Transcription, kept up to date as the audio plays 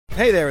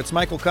Hey there, it's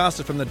Michael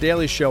Costa from The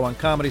Daily Show on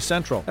Comedy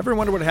Central. Ever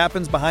wonder what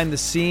happens behind the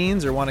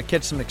scenes or want to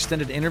catch some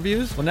extended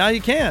interviews? Well, now you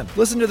can.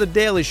 Listen to The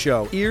Daily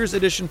Show, Ears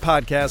Edition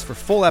podcast for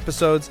full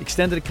episodes,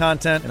 extended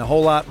content, and a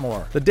whole lot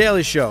more. The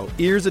Daily Show,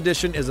 Ears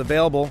Edition is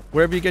available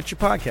wherever you get your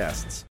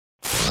podcasts.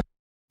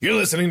 You're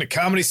listening to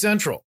Comedy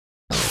Central.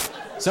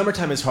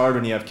 Summertime is hard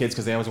when you have kids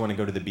because they always want to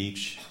go to the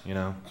beach, you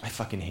know? I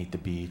fucking hate the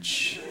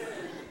beach.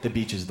 The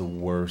beach is the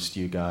worst,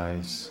 you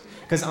guys.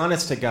 Because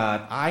honest to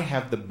God, I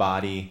have the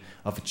body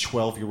of a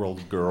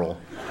 12-year-old girl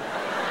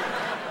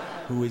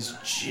who is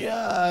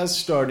just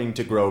starting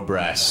to grow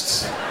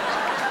breasts.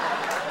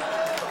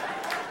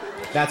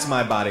 That's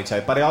my body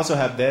type. But I also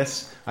have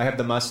this. I have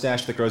the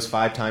mustache that grows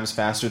 5 times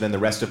faster than the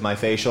rest of my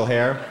facial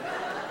hair.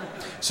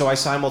 So I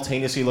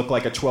simultaneously look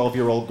like a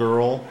 12-year-old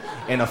girl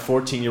and a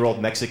 14-year-old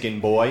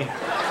Mexican boy.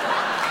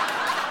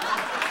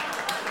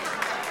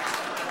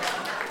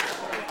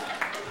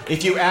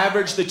 If you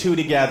average the two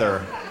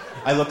together,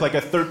 I look like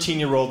a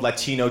 13-year-old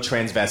Latino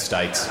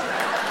transvestite.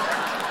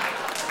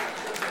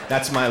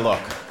 That's my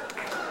look.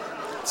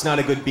 It's not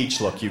a good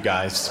beach look, you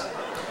guys.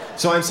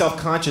 So I'm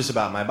self-conscious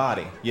about my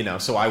body, you know,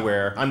 so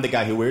I'm the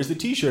guy who wears the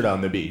t-shirt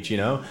on the beach, you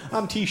know?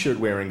 I'm t-shirt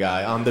wearing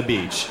guy on the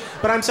beach.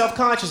 But I'm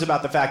self-conscious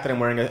about the fact that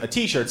I'm wearing a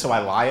t-shirt, so I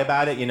lie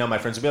about it. You know, my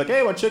friends will be like,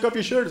 hey, why don't you take off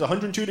your shirt? It's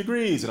 102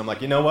 degrees. And I'm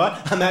like, you know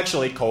what? I'm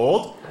actually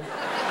cold.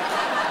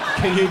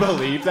 Can you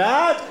believe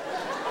that?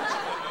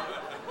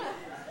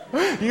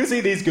 You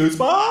see these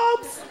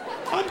goosebumps?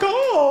 I'm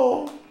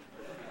cold.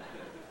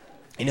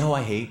 You know who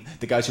I hate?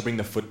 The guys who bring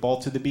the football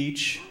to the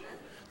beach.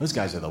 Those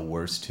guys are the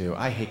worst, too.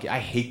 I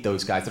hate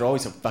those guys. They're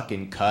always a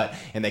fucking cut,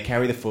 and they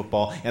carry the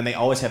football, and they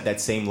always have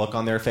that same look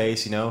on their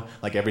face, you know?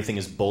 Like everything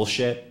is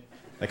bullshit.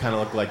 They kind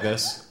of look like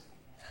this.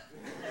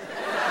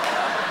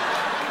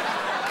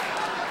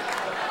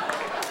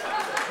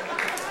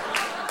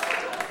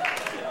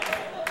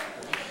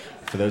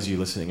 For those of you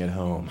listening at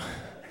home,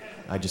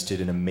 I just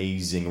did an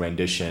amazing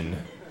rendition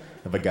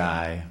of a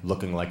guy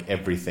looking like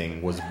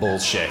everything was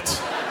bullshit.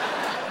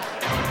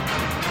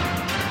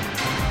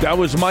 That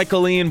was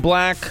Michael Ian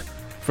Black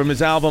from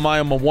his album I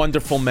Am a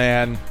Wonderful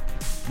Man.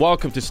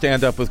 Welcome to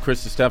Stand Up with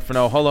Chris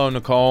Stefano. Hello,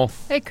 Nicole.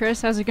 Hey,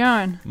 Chris. How's it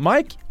going?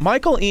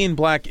 Michael Ian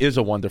Black is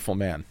a wonderful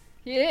man.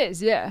 He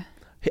is, yeah.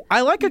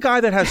 I like a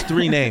guy that has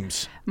 3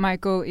 names.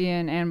 Michael,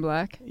 Ian, and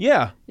Black.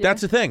 Yeah, that's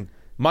the thing.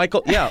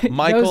 Michael,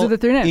 Those are the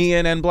 3 names.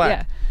 Ian, and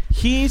Black. Yeah.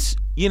 He's,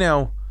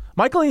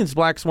 Michael Ian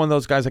Black's one of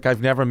those guys like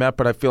I've never met,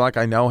 but I feel like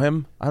I know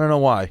him. I don't know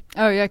why.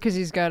 Oh, yeah, because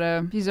he's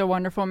a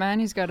wonderful man.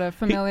 He's got a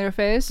familiar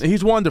face.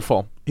 He's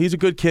wonderful. He's a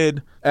good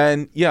kid.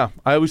 And yeah,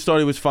 I always thought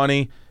he was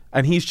funny.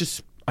 And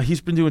he's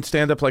been doing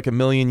stand-up like a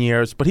million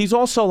years. But he's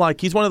also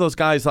he's one of those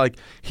guys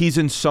he's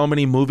in so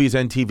many movies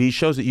and TV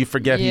shows that you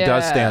forget he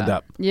does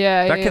stand-up.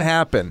 Yeah. That can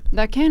happen.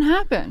 That can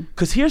happen.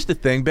 Because here's the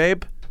thing,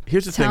 babe.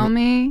 Tell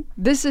me.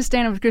 This is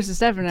Stand Up with Chris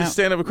Stefano. This is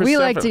Stand Up with Chris We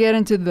Stefano. like to get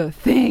into the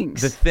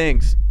things. The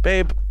things.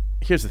 Babe,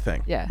 here's the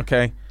thing. Yeah.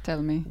 Okay?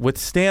 Tell me. With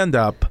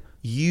stand-up,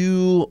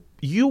 you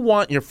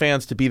want your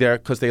fans to be there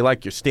because they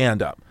like your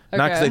stand-up. Okay.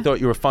 Not because they thought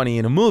you were funny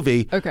in a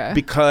movie. Okay.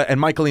 And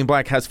Michael Ian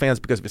Black has fans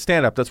because of his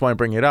stand-up. That's why I'm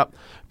bringing it up.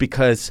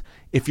 Because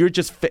if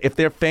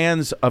they're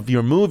fans of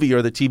your movie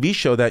or the TV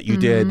show that you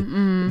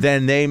did,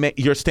 then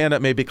your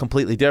stand-up may be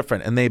completely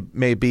different, and they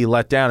may be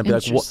let down and be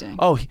like,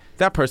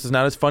 that person's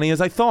not as funny as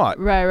I thought.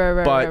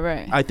 Right. But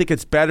I think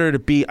it's better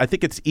I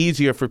think it's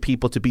easier for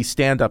people to be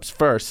stand-ups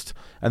first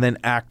and then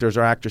actors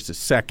or actresses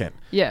second.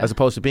 Yeah. As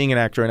opposed to being an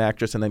actor and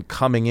actress and then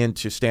coming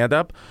into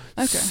stand-up.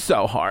 Okay.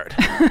 So hard.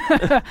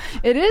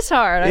 It is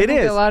hard. I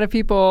think is. a lot of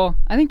people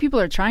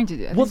are trying to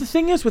do it. Well, the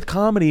thing is with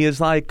comedy is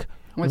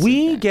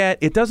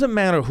it doesn't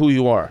matter who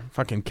you are.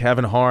 Fucking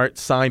Kevin Hart,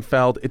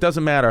 Seinfeld, it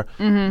doesn't matter.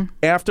 Mm-hmm.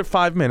 After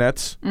 5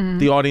 minutes,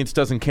 the audience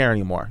doesn't care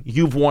anymore.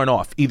 You've worn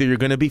off. Either you're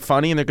going to be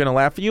funny and they're going to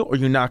laugh at you, or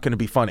you're not going to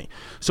be funny.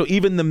 So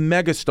even the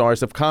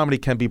megastars of comedy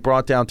can be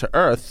brought down to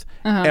earth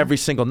every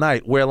single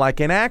night, where like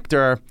an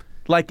actor,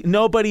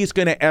 nobody's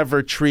going to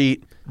ever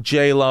treat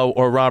J-Lo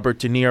or Robert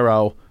De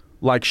Niro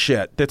like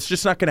shit. That's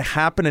just not going to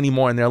happen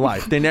anymore in their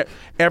life.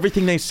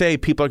 Everything they say,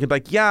 people are going to be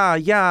like, yeah.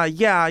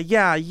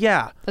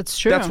 That's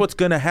true. That's what's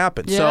going to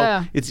happen.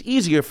 Yeah. So it's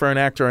easier for an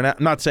actor, and I'm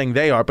not saying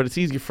they are, but it's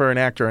easier for an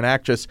actor and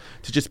actress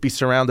to just be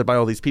surrounded by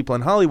all these people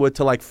in Hollywood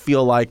to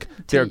feel like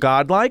they're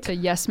godlike. A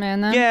yes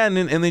man then? Yeah,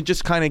 and they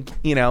just kind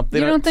of,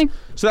 they don't think...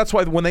 So that's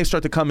why when they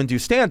start to come and do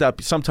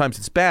stand-up, sometimes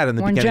it's bad in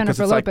the beginning. When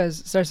Jennifer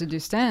Lopez starts to do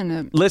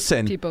stand-up,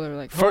 listen, people are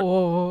like,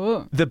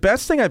 whoa. The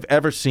best thing I've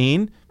ever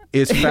seen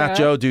is Fat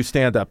Joe do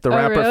stand-up. The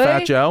rapper really?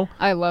 Fat Joe.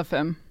 I love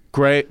him.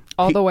 Great.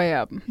 All the way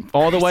up.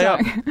 All the way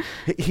up.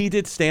 He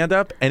did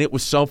stand-up, and it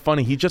was so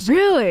funny.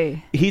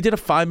 Really? He did a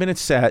 5-minute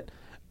set,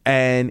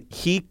 and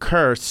he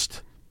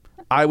cursed,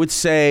 I would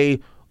say,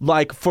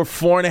 for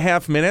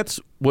 4.5 minutes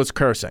was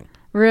cursing.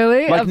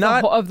 Really?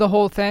 Of the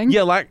whole thing?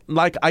 Yeah,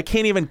 like I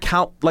can't even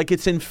count.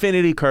 It's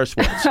infinity curse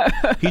words.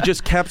 He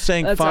just kept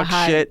saying fuck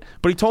shit.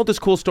 But he told this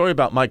cool story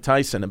about Mike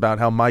Tyson, about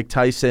how Mike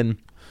Tyson,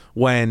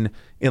 when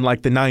in the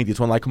 90s,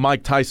 when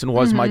Mike Tyson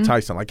was Mike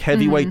Tyson,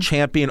 heavyweight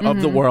champion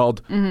of the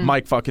world,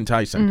 Mike fucking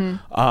Tyson.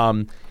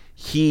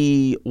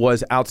 he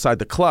was outside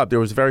the club. There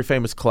was a very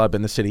famous club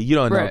in the city. You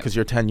don't know because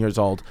you're 10 years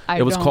old.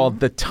 It was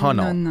called The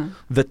Tunnel. No.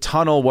 The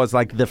Tunnel was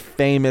like the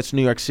famous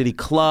New York City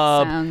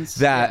club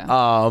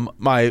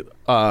my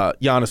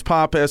Giannis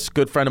Pappas,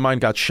 good friend of mine,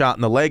 got shot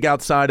in the leg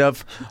outside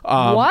of.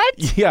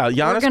 What? Yeah,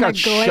 Giannis got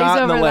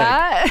shot in the leg.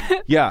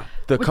 That? Yeah,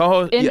 the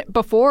co-host.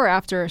 Before or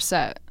after a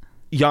set?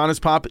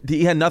 Giannis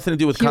he had nothing to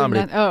do with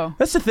comedy.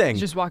 That's the thing.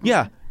 Just walking.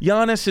 Yeah,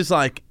 Giannis is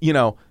like,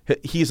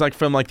 he's like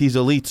from like these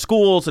elite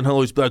schools, and he'll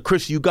always be like,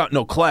 Chris, you got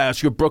no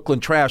class. You're Brooklyn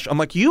trash. I'm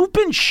like, you've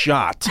been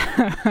shot.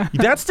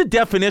 That's the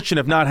definition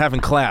of not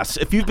having class.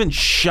 If you've been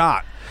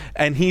shot,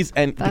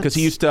 because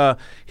he used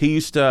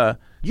to.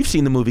 You've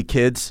seen the movie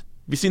Kids.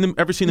 Have you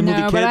ever seen the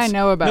movie Kids? No, but I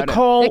know about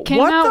Nicole, it. It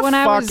came out when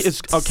I was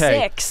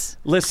 6.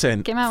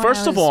 Listen,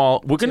 first of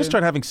all, we're going to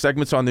start having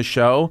segments on this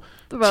show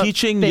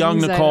teaching young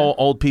Nicole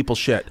old people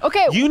shit.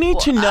 Okay. You need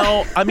to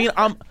know,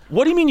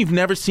 what do you mean you've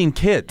never seen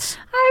Kids?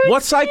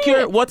 What's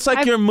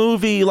your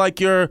movie, like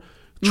your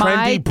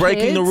trendy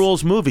breaking the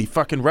rules movie?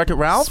 Fucking Wreck-It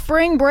Ralph?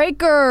 Spring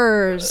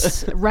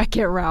Breakers.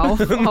 Wreck-It Ralph.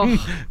 Oh,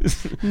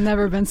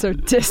 never been so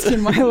dissed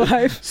in my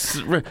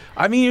life.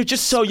 You're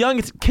just so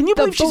young. Can you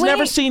believe she's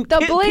never seen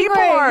Kids? People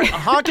are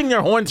honking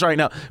their horns right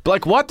now. But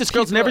like, what? This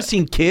girl's never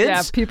seen Kids?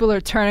 Yeah, people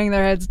are turning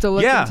their heads to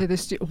look into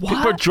this. People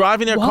are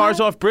driving their cars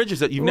off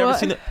bridges that you've never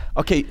seen.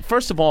 Okay,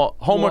 first of all,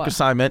 homework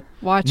assignment.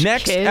 Watch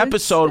Next Kids?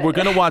 episode, we're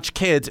going to watch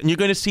Kids, and you're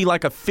going to see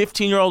like a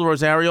 15-year-old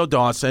Rosario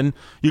Dawson.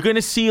 You're going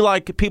to see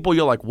like people,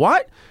 you're like,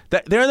 what?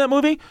 They're in that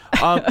movie?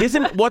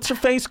 Isn't what's her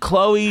face?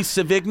 Chloe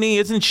Sevigny?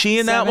 Isn't she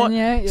in that one?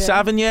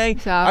 Savigny.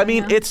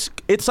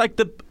 It's like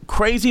the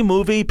crazy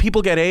movie.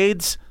 People get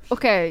AIDS.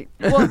 Okay,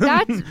 well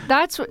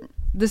that's what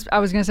this. I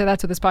was gonna say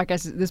that's what this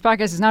podcast is. This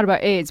podcast is not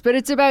about AIDS, but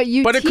it's about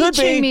you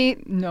teaching me.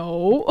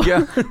 No.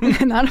 Yeah.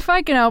 Not if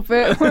I can help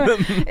it.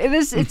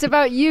 It's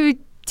about you.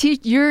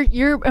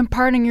 You're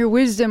imparting your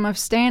wisdom of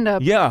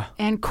stand-up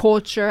and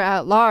culture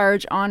at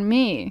large on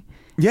me.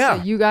 Yeah,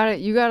 so you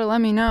gotta let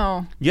me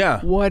know.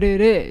 What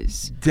it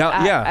is. Just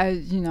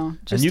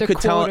and you could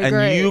tell,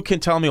 and you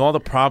can tell me all the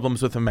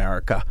problems with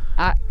America.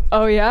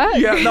 Oh yeah.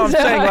 Yeah, no,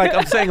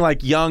 I'm saying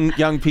like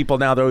young people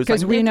now. They're always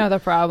because we know the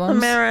problems.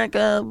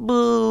 America,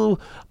 boo.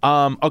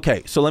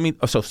 Okay, so let me.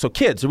 So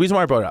Kids. The reason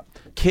why I brought it up,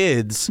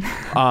 Kids,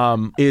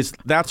 is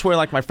that's where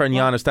like my friend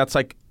Giannis. That's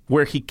like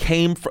where he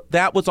came from.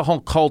 That was a whole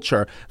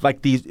culture,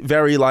 like these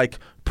very like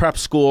prep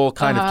school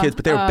kind of kids,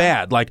 but they were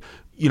bad, like.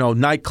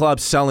 Nightclubs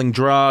selling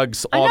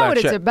drugs, all that shit. I know what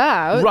it's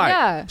about. Right.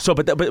 Yeah. So,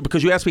 but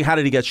because you asked me how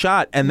did he get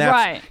shot, and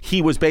that's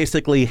he was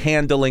basically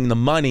handling the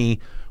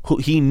money.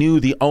 He knew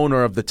the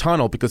owner of the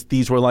tunnel because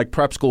these were like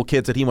prep school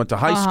kids that he went to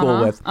high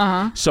school with.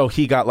 So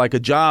he got like a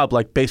job,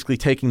 like basically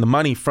taking the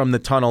money from the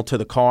tunnel to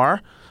the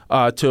car,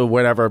 to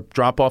whatever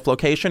drop-off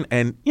location,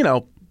 and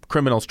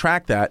criminals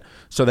track that.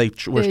 So they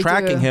were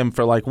tracking him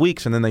for like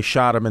weeks, and then they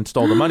shot him and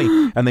stole the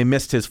money, and they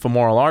missed his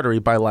femoral artery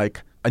by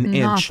like an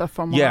inch. Not the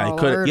femoral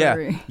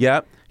artery.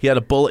 Yeah. He had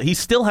a bullet. He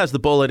still has the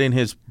bullet in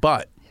his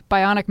butt.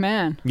 Bionic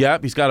man.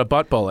 Yep, he's got a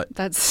butt bullet.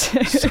 That's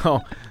sick.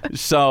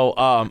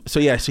 So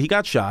he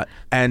got shot,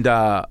 and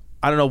I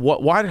don't know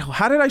why.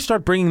 How did I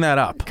start bringing that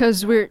up?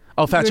 Because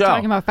Fat Joe.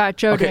 Talking about Fat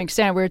Joe doing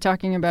stand-up. We were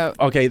talking about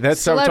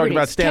that's we're talking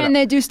about stand-up. Can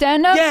they do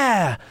stand-up?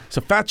 Yeah. So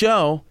Fat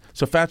Joe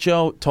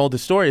told the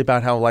story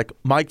about how like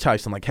Mike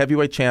Tyson, like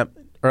heavyweight champ,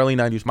 early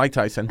 90s Mike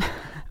Tyson,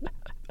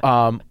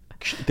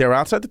 they're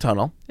outside the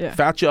tunnel. Yeah.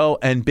 Fat Joe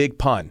and Big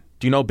Pun.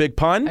 Do you know Big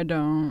Pun? I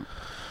don't.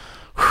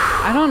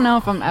 I don't know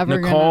if I'm ever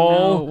going to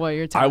know what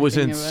you're talking about. I was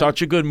in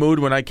such a good mood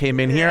when I came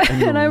in here, and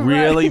you're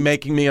really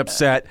making me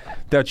upset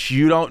that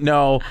you don't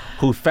know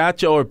who Fat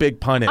Joe or Big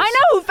Pun is. I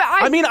know who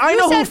I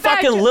know who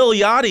fucking Lil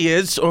Yachty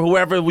is, or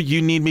whoever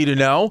you need me to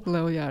know.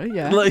 Lil Yachty,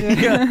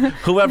 yeah.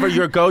 Whoever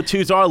your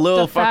go-tos are,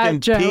 Lil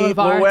fucking Peep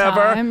or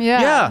whoever.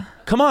 Yeah.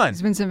 Come on.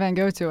 It's Vincent Van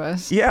Gogh to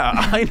us. Yeah,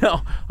 I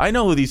know. I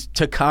know who these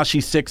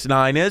Tekashi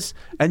 6ix9ine is,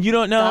 and you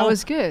don't know. That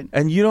was good.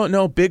 And you don't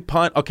know Big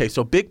Pun. Okay,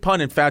 so Big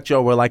Pun and Fat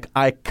Joe were like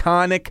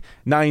iconic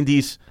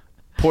 90s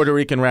Puerto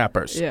Rican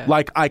rappers. Yeah.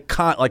 Like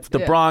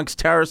the Bronx,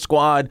 Terror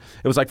Squad.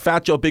 It was like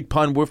Fat Joe, Big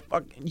Pun were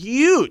fucking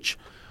huge.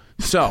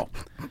 So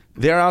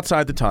they're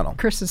outside the tunnel.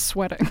 Chris is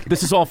sweating.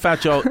 This is all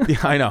Fat Joe. Yeah,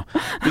 I know.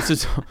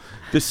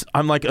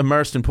 I'm like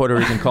immersed in Puerto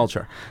Rican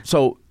culture.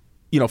 So,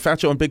 Fat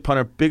Joe and Big Pun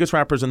are biggest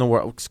rappers in the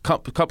world, a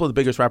couple of the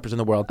biggest rappers in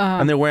the world,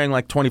 and they're wearing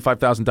like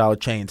 $25,000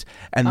 chains.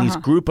 And these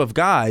group of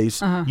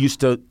guys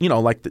used to,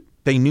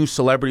 they knew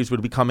celebrities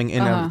would be coming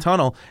in and out of the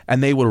tunnel,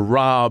 and they would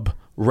rob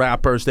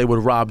rappers, they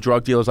would rob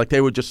drug dealers, like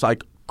they were just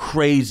like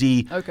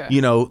crazy,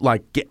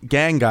 like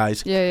gang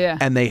guys. Yeah.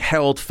 And they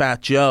held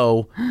Fat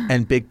Joe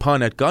and Big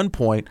Pun at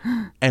gunpoint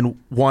and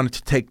wanted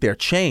to take their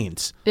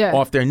chains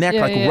off their neck,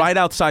 right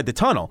outside the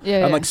tunnel.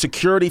 And like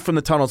security from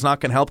the tunnel is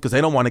not going to help because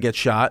they don't want to get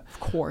shot. Of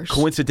course.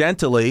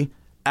 Coincidentally,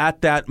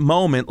 at that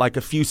moment, like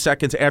a few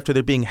seconds after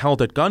they're being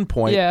held at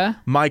gunpoint,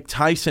 Mike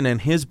Tyson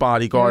and his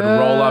bodyguard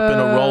roll up in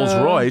a Rolls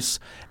Royce,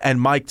 and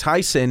Mike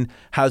Tyson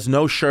has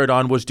no shirt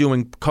on, was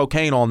doing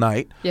cocaine all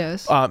night.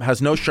 Yes.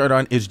 Has no shirt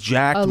on, is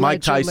jacked. Allegedly.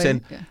 Mike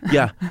Tyson.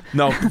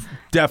 No,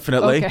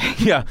 definitely. Okay.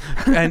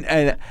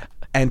 Yeah.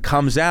 And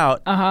comes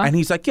out, and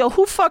he's like, yo,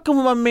 who fucking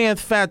with my man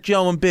Fat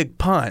Joe and Big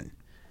Pun?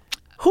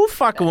 Who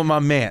fucking with my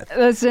man?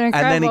 That's an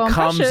incredible And then he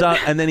comes up,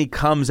 and then he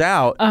comes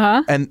out,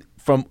 and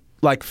from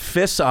like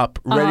fists up,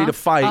 ready to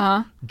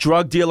fight,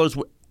 drug dealers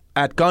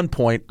at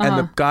gunpoint, and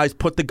the guys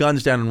put the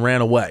guns down and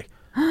ran away.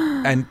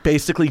 And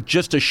basically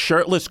just a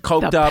shirtless,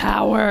 coked up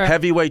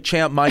heavyweight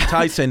champ, Mike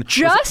Tyson.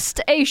 Just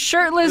a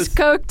shirtless,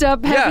 coked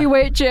up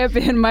heavyweight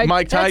champion, Mike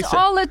Tyson. That's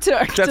all it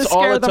took to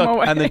scare them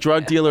away. And the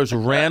drug dealers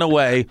ran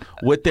away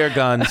with their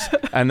guns,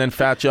 and then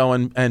Fat Joe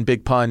and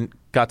Big Pun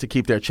got to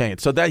keep their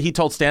chains. So that he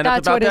told stand-up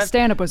about that. That's what his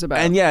stand-up was about.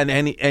 And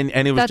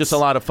and it was just a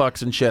lot of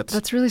fucks and shits.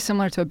 That's really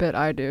similar to a bit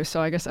I do,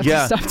 so I guess I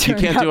have to stop doing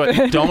you can't do it.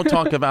 bit. Don't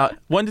talk about...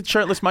 When did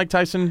shirtless Mike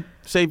Tyson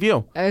save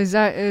you? It was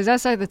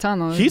outside the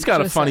tunnel. He's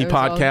got a funny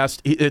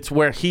podcast. It's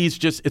where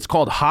it's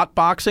called Hot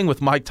Boxing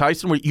with Mike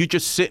Tyson, where you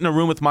just sit in a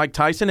room with Mike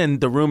Tyson, and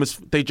the room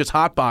they just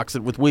hot box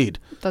it with weed.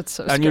 That's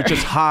so And scary. you're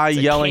just high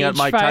yelling at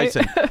Mike fight.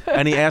 Tyson.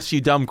 And he asks you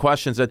dumb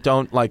questions that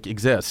don't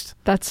exist.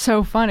 That's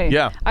so funny.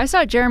 Yeah. I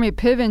saw Jeremy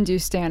Piven do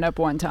stand-up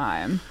one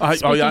time.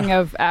 Speaking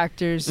of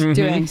actors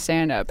doing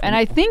stand-up. And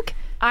I think,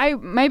 I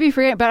may be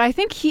forgetting, but I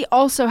think he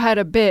also had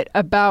a bit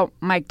about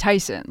Mike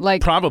Tyson.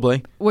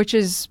 Probably. Which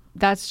is,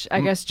 that's, I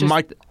guess, just...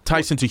 Mike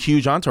Tyson's a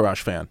huge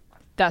Entourage fan.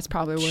 That's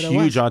probably what it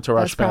was. Huge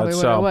Entourage fan. That's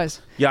probably what it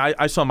was. Yeah,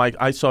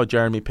 I saw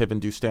Jeremy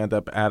Piven do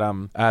stand-up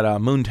at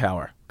Moon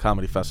Tower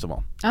Comedy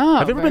Festival. Oh,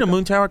 have you ever been to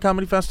Moon Tower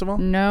Comedy Festival?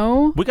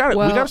 No. We got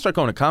to start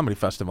going to comedy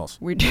festivals.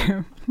 We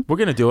do. We're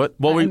gonna do it.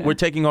 Well, we're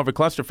taking over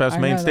Clusterfest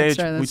main stage.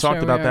 We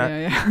talked about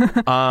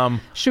that. Yeah.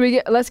 Should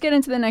we let's get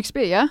into the next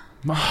beat? Yeah.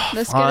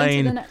 Let's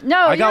fine. get into the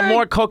I got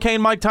more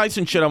cocaine Mike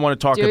Tyson shit I want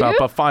to talk about,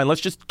 but fine.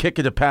 Let's just kick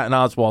it to Patton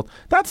Oswalt.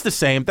 That's the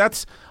same.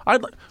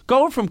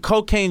 Going from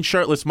cocaine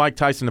shirtless Mike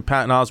Tyson to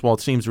Patton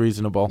Oswalt seems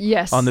reasonable.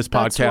 Yes. On this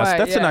podcast,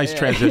 that's a nice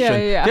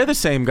transition. Yeah. They're the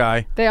same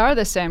guy. They are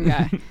the same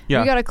guy. We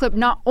got a clip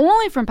not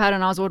only from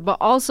Patton Oswalt, but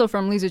also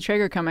from Lisa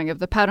Traeger coming up.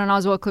 The Patton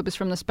Oswalt clip is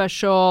from the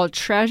special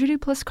Tragedy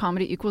Plus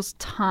Comedy Equals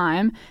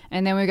Time.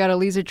 And then we got a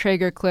Lisa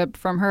Traeger clip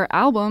from her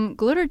album,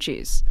 Glitter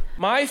Cheese.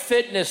 My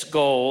fitness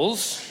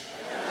goals...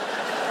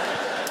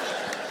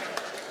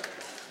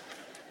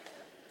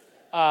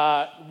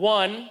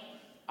 one,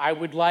 I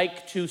would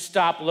like to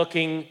stop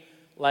looking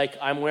like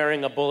I'm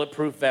wearing a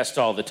bulletproof vest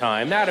all the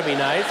time. That'd be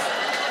nice.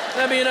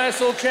 That'd be a nice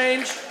little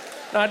change,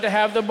 not to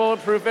have the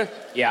bulletproof vest.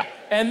 Yeah.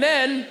 And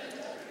then,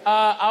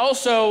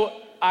 also,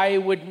 I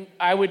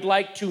would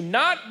like to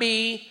not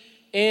be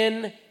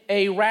in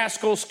a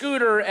rascal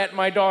scooter at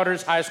my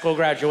daughter's high school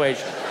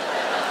graduation.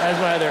 That's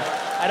my other.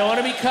 I don't want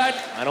to be cut.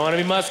 I don't want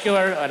to be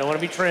muscular. I don't want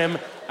to be trim.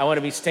 I want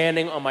to be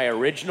standing on my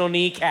original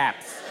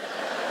kneecaps.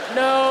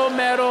 No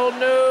metal,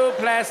 no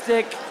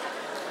plastic,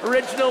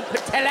 original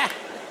patella.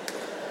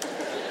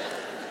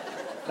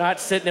 Not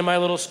sitting in my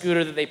little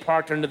scooter that they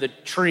parked under the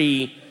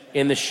tree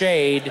in the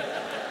shade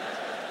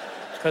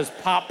because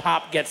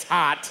Pop gets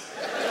hot.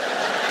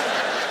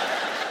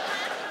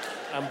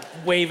 I'm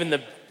waving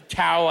the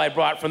towel I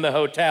brought from the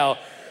hotel.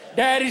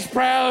 Daddy's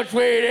proud,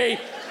 sweetie.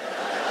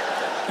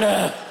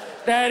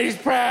 Daddy's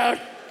proud.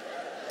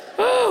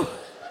 Woo.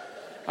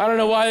 I don't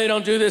know why they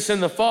don't do this in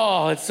the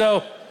fall. It's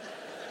so...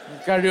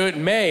 Gotta do it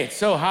in May. It's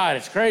so hot.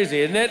 It's crazy,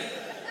 isn't it?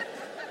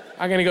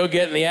 I'm gonna go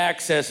get in the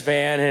access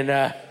van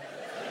and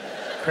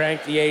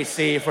crank the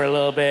AC for a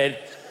little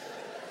bit.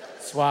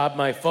 Swab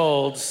my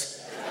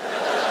folds.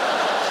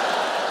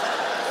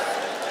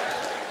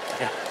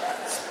 Yeah.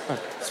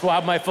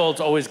 Swab my folds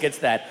always gets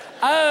that.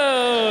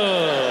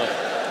 Oh,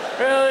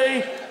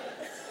 really?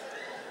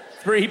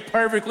 3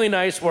 perfectly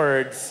nice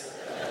words.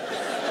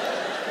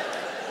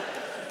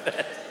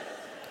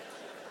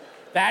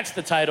 That's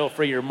the title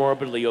for your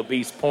morbidly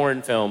obese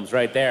porn films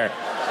right there.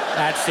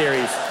 That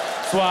series.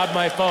 Swab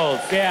My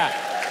Folds. Yeah.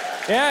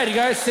 Yeah, do you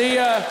guys see?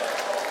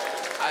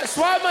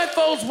 Swab My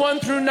Folds 1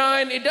 through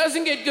 9. It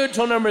doesn't get good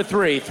till number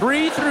 3.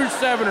 3 through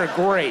 7 are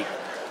great.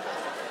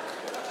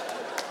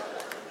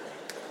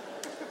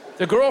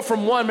 The girl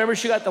from 1, remember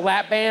she got the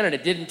lap band and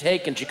it didn't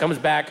take, and she comes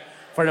back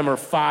for number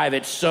 5.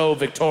 It's so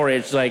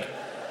victorious. It's like,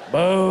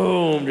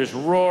 boom, just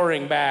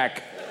roaring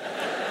back.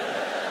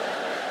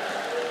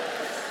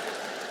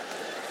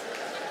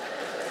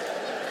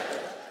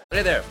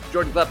 Hey there,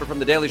 Jordan Klepper from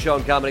The Daily Show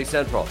on Comedy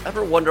Central.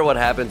 Ever wonder what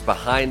happens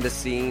behind the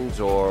scenes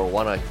or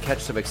want to catch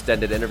some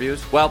extended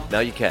interviews? Well,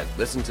 now you can.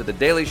 Listen to The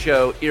Daily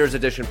Show Ears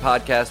Edition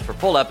podcast for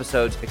full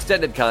episodes,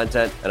 extended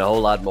content, and a whole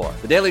lot more.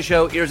 The Daily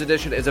Show Ears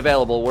Edition is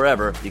available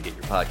wherever you get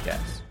your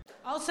podcasts.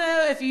 Also,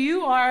 if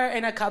you are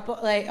in a couple,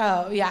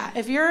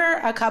 if you're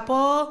a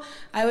couple,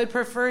 I would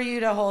prefer you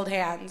to hold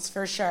hands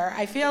for sure.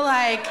 I feel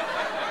like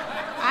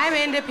I'm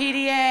into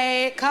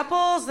PDA.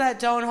 Couples that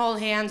don't hold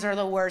hands are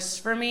the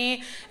worst for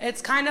me.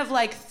 It's kind of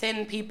like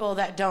thin people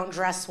that don't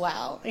dress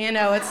well. You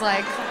know, it's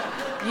like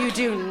You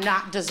do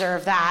not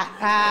deserve that.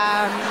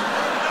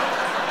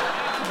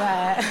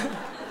 But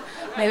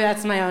maybe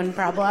that's my own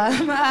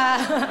problem.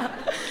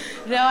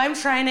 No, I'm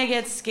trying to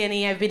get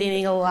skinny. I've been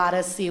eating a lot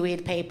of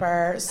seaweed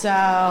paper, so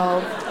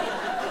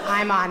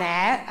I'm on it.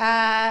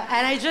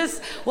 And I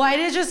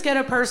did just get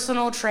a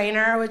personal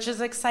trainer, which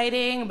is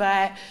exciting,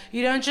 but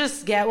you don't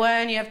just get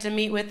one. You have to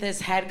meet with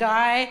this head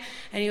guy,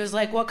 and he was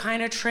like, what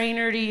kind of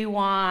trainer do you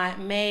want?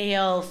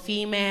 Male,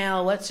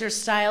 female? What's your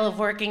style of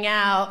working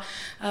out?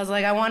 I was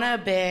like, I want a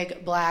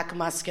big, black,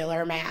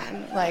 muscular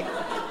man. Like,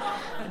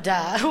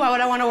 duh. Why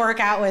would I want to work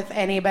out with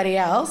anybody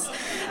else?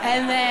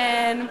 And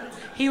then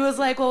he was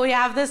like, well, we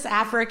have this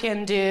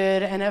African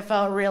dude, and it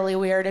felt really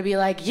weird to be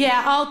like,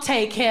 yeah, I'll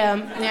take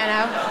him, you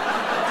know?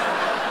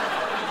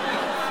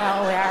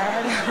 Felt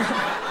weird.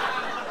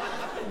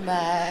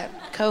 But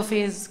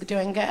Kofi's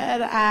doing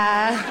good.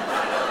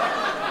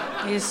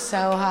 He's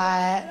so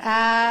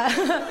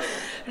hot.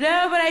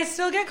 No, but I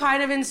still get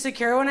kind of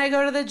insecure when I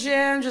go to the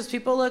gym. Just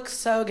people look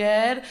so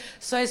good.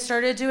 So I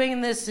started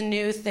doing this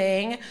new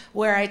thing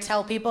where I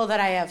tell people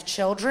that I have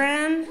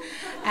children,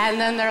 and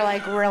then they're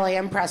like really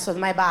impressed with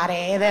my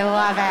body. They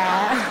love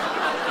it.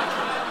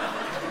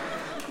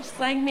 Just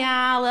like,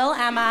 meow, little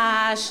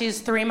Emma, she's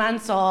 3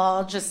 months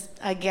old, just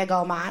a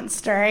giggle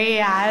monster.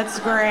 Yeah, it's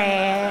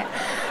great.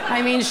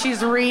 I mean,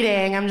 she's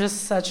reading. I'm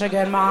just such a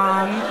good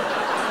mom.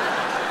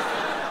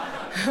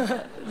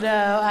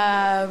 No,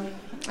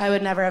 I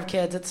would never have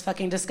kids. It's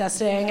fucking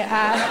disgusting.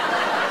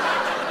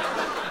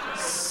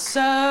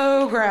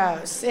 So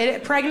gross.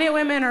 Pregnant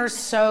women are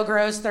so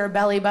gross. Their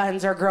belly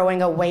buttons are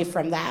growing away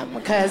from them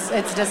because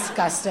it's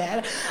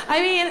disgusting.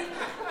 I mean,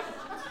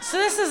 so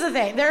this is the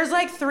thing. There's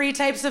like 3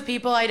 types of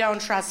people I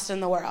don't trust in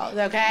the world,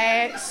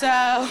 okay?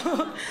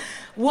 So,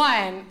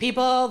 1,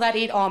 people that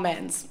eat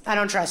almonds. I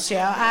don't trust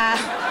you.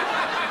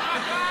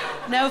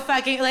 No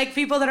fucking, like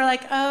people that are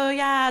like, oh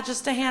yeah,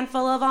 just a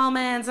handful of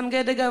almonds, I'm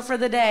good to go for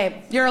the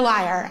day. You're a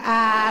liar.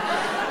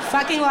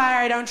 Fucking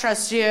liar, I don't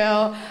trust you.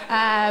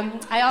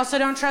 I also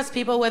don't trust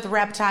people with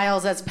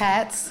reptiles as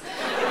pets.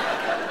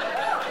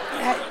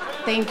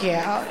 Thank you.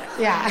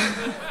 Yeah.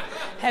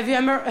 Have you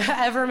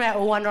ever met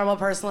one normal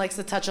person who likes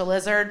to touch a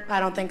lizard?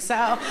 I don't think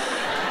so.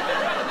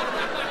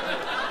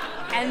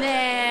 And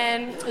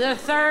then the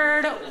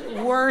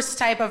 3rd worst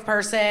type of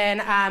person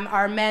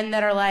are men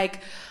that are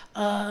like,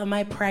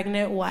 my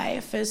pregnant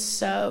wife is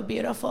so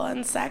beautiful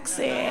and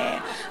sexy.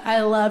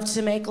 I love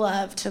to make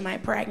love to my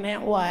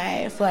pregnant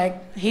wife.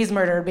 Like, he's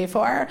murdered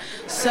before.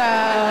 So,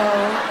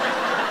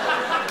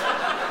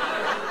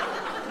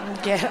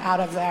 get out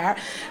of there.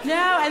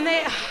 No,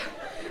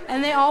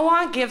 and they all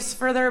want gifts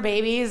for their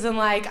babies, and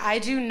like, I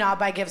do not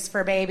buy gifts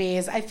for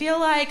babies. I feel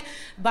like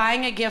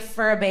buying a gift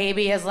for a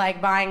baby is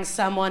like buying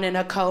someone in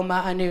a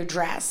coma a new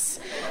dress,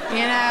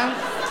 you know?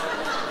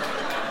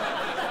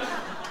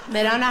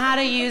 They don't know how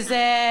to use it,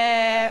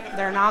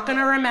 they're not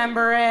gonna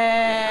remember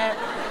it,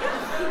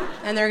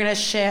 and they're gonna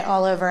shit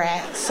all over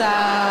it. So,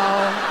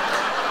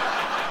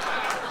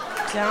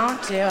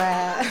 don't do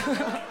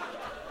it.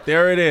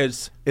 There it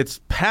is.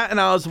 It's Patton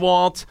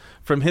Oswalt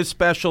from his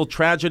special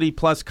Tragedy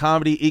Plus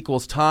Comedy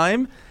Equals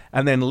Time,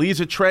 and then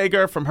Lisa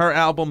Traeger from her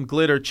album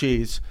Glitter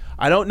Cheese.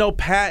 I don't know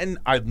Patton.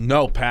 I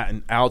know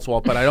Patton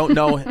Oswalt, but I don't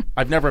know.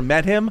 I've never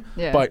met him,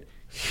 but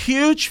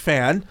huge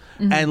fan.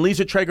 Mm-hmm. And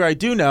Lisa Traeger, I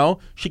do know.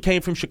 She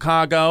came from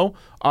Chicago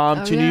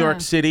to New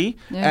York City.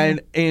 Yeah.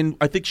 And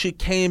I think she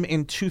came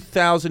in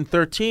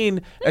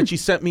 2013, and she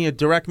sent me a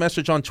direct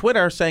message on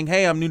Twitter saying,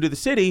 hey, I'm new to the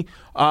city.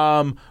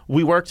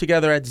 We worked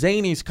together at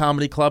Zany's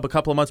Comedy Club a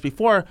couple of months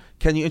before.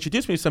 Can you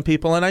introduce me to some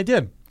people? And I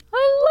did.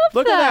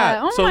 Look at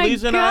that. Oh so my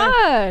Lisa God. and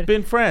I have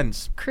been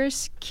friends.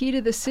 Chris, Key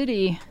to the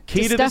City.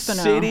 Key to the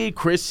City,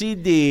 Chrissy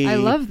D. I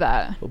love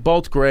that.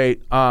 Both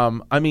great.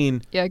 I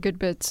mean. Yeah, good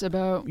bits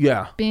about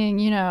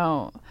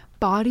being,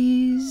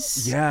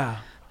 bodies. Yeah.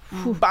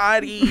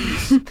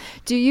 Bodies.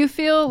 Do you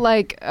feel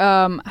like,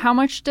 how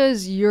much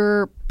does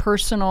your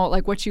personal,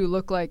 like what you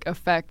look like,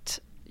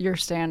 affect your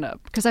stand-up?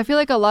 Because I feel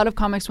like a lot of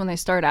comics, when they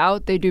start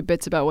out, they do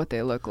bits about what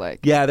they look like.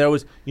 Yeah, there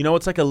was,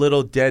 it's like a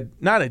little dead,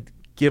 not a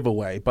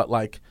giveaway, but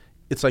like,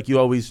 it's like you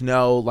always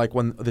know, like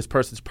when this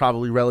person's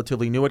probably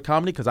relatively new at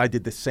comedy, because I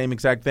did the same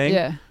exact thing.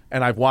 Yeah.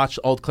 And I've watched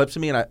old clips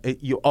of me, and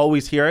you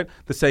always hear it.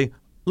 They say,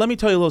 let me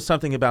tell you a little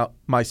something about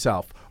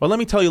myself, or let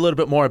me tell you a little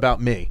bit more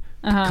about me.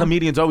 Uh-huh.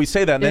 Comedians always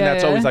say that, and then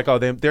that's always like, oh,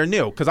 they're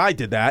new, because I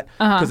did that,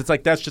 because it's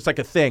like, that's just like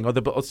a thing. Or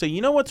they'll say,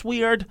 you know what's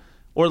weird?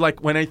 Or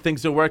like when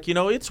things don't work,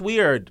 it's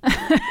weird.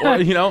 Or,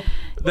 you never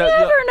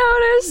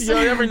notice. You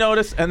never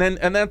notice. And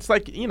that's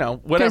like, whatever.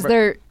 Because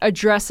they're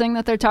addressing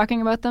that they're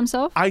talking about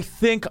themselves? I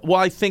think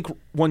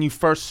when you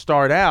first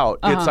start out,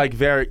 it's like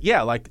very,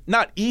 like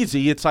not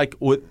easy. It's like,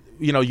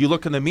 you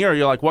look in the mirror,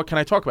 you're like, what can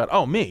I talk about?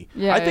 Oh, me.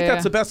 Yeah, I think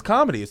that's the best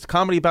comedy. It's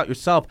comedy about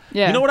yourself.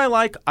 Yeah. You know what I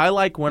like? I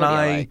like when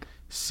I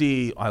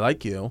see, I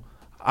like you.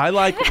 I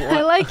like.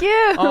 I like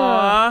you.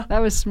 Aww. That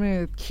was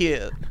smooth.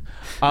 Cute.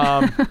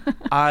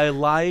 I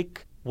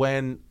like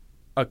when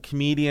a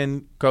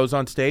comedian goes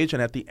on stage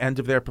and at the end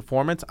of their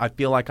performance, I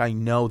feel like I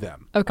know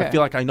them. Okay. I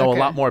feel like I know a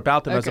lot more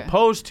about them as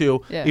opposed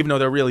to, even though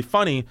they're really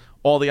funny,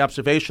 all the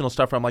observational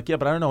stuff where I'm like, yeah,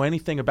 but I don't know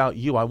anything about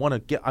you. I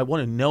want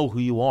to know who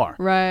you are.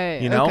 Right.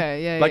 You know?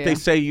 Okay. Yeah, like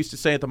they used to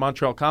say at the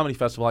Montreal Comedy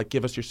Festival, like,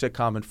 give us your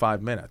sitcom in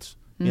 5 minutes.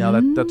 You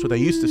know, that's what they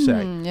used to say.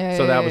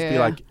 That would be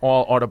like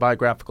all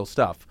autobiographical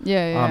stuff.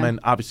 And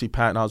obviously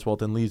Patton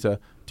Oswalt and Lisa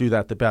do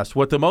that the best.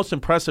 What the most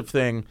impressive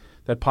thing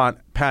that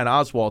Patton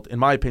Oswalt, in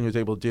my opinion, was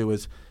able to do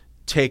is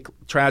take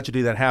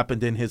tragedy that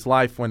happened in his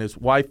life when his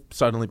wife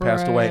suddenly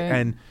passed away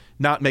and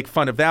not make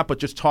fun of that, but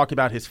just talk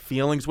about his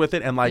feelings with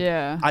it. And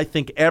I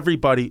think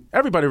everybody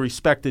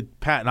respected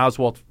Patton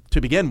Oswalt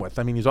to begin with.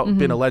 I mean, he's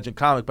been a legend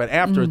comic, but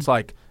after it's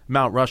like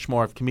Mount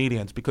Rushmore of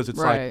comedians because it's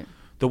like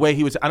the way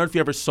he was. I don't know if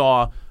you ever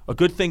saw a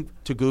good thing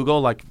to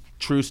Google, like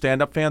true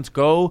stand-up fans,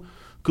 go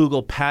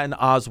Google Patton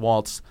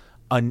Oswalt's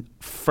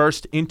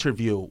first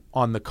interview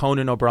on the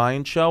Conan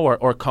O'Brien show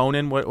or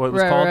Conan, what it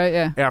was called,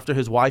 after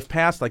his wife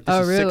passed. Like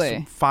this is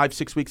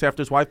 5-6 weeks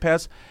after his wife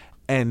passed.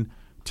 And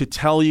to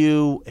tell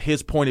you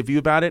his point of view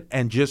about it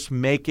and just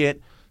make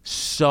it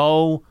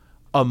so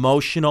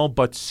emotional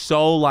but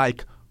so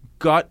like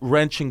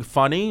gut-wrenching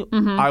funny,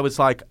 I was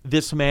like,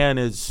 this man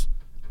is...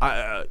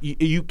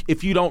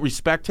 if you don't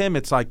respect him,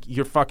 it's like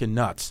you're fucking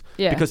nuts.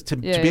 Because to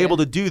be able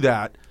to do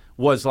that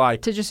was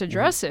like... To just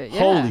address it,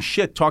 Holy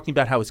shit, talking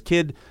about how his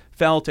kid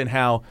felt and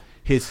how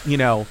his,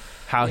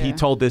 how he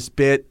told this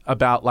bit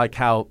about like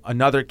how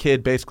another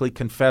kid basically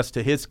confessed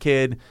to his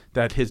kid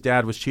that his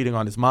dad was cheating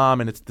on his mom,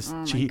 and it's this.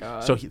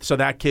 So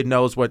that kid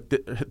knows what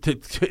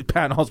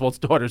Patton Oswalt's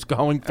daughter's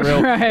going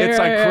through. It's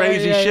like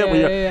crazy shit,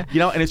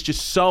 and it's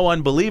just so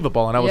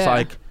unbelievable. And I was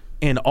like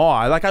in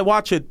awe. Like I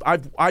watch it.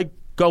 I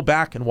go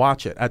back and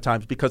watch it at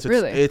times because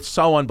it's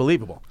so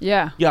unbelievable.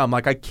 Yeah, I'm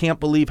like, I can't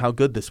believe how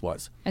good this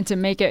was. And to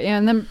make it,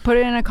 and then put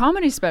it in a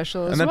comedy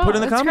special as well. And then put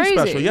it in the comedy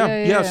special.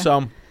 Yeah.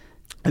 So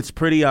it's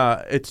pretty.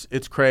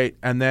 It's great.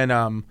 And then,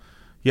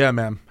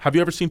 man. Have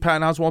you ever seen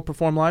Patton Oswalt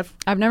perform live?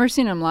 I've never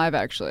seen him live,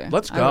 actually.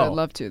 Let's go. I would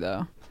love to,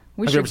 though.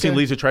 Have you ever seen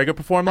Lisa Traeger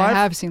perform live? I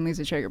have seen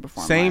Lisa Traeger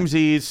perform live.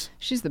 Samesies.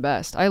 She's the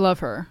best. I love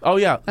her. Oh,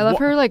 yeah. I love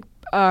her, like,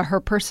 her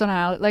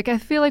personality. Like, I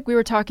feel like we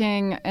were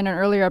talking in an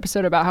earlier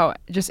episode about how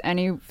just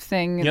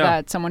anything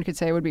that someone could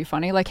say would be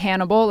funny. Like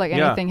Hannibal, like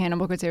anything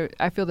Hannibal could say.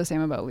 I feel the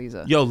same about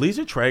Lisa. Yo,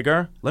 Lisa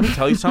Traeger, let me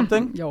tell you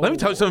something. Let me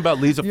tell you something about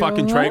Lisa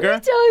fucking Traeger.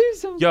 Let me tell you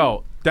something.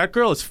 Yo, that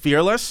girl is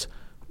fearless.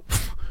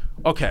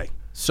 Okay,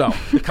 so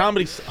the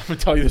comedy. I'm gonna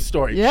tell you the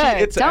story.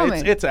 Yeah, tell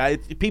me.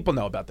 People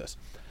know about this.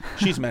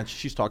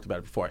 She's talked about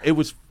it before. It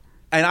was,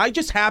 and I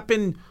just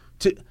happened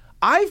to.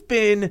 I've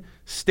been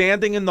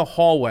standing in the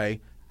hallway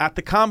at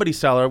the Comedy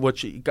Cellar,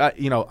 which got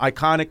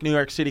iconic New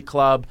York City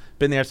club.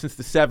 Been there since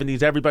the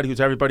 '70s.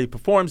 Everybody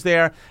performs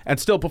there and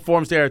still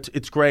performs there.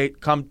 It's great.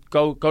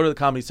 Go to the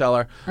Comedy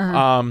Cellar.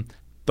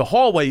 The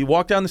hallway, you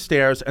walk down the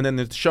stairs, and then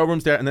there's the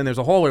showrooms there, and then there's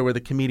a hallway where the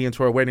comedians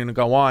who are waiting to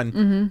go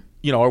on,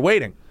 are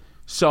waiting.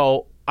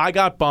 So I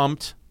got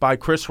bumped by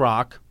Chris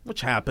Rock,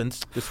 which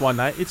happens this one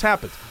night. It's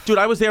happened. Dude,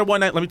 I was there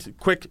one night. Let me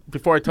quick,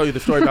 before I tell you the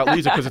story about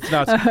Lisa, because it's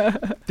nuts.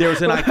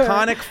 There's an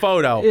iconic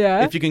photo.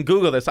 Yeah. If you can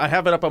Google this. I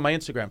have it up on my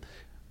Instagram.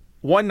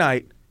 One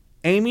night,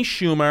 Amy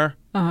Schumer.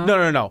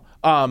 No.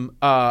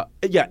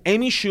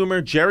 Amy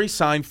Schumer, Jerry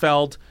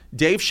Seinfeld,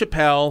 Dave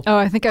Chappelle,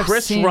 I think I've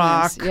Chris seen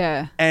Rock, this.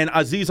 Yeah. and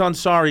Aziz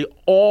Ansari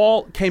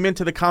all came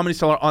into the Comedy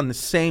Cellar on the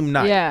same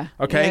night. Yeah.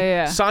 Okay?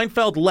 Yeah.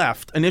 Seinfeld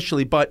left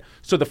initially,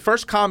 so the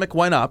first comic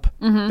went up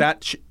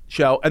that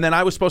show, and then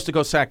I was supposed to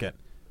go second,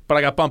 but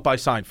I got bumped by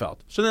Seinfeld.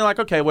 So they're like,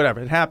 okay, whatever,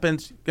 it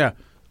happens. Yeah.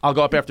 I'll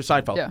go up after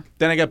Seinfeld. Yeah.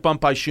 Then I get bumped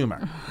by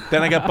Schumer.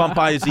 Then I get bumped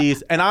by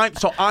Aziz, and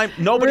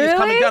nobody's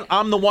coming down.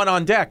 I'm the one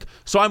on deck.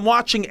 So I'm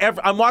watching these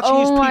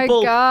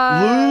people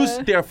lose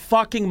their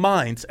fucking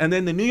minds. And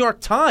then the New York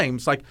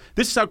Times, like,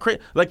 this is how crazy.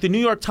 Like, the New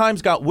York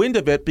Times got wind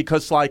of it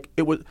because, like,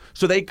 it was.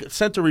 So they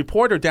sent a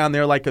reporter down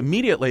there, like,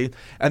 immediately.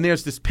 And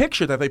there's this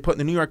picture that they put in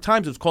the New York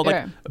Times. It's called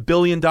like $1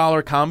 billion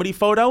comedy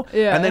photo.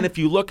 Yeah. And then if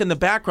you look in the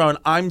background,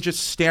 I'm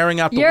just staring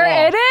at the wall. You're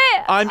in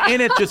it. I'm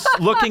in it, just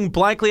looking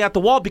blankly at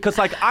the wall because,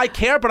 like, I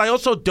care, but I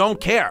also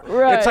don't care.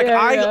 Right, it's like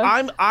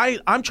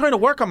I'm trying to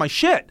work on my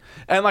shit,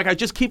 and like I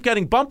just keep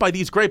getting bumped by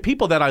these great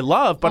people that I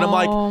love. But I'm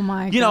like, I'm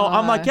like,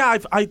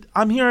 yeah,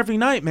 I'm here every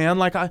night, man.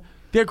 Like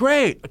they're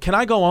great. Can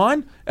I go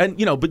on? And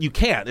but you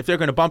can't. If they're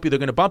going to bump you, they're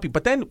going to bump you.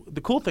 But then the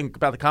cool thing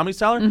about the Comedy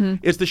Cellar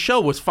is the show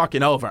was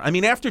fucking over. I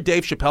mean, after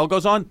Dave Chappelle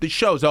goes on, the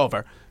show's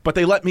over. But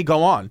they let me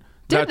go on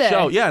that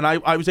show. Yeah, and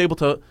I was able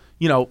to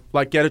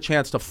like get a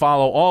chance to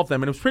follow all of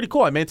them, and it was pretty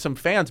cool. I made some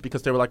fans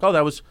because they were like, oh,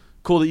 that was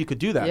cool that you could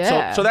do that.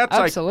 Yeah, so that's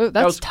absolutely. Like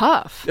that's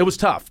tough. It was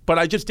tough, but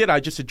I just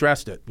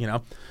addressed it,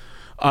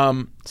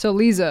 So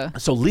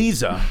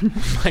Lisa,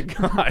 my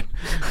God.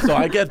 So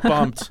I get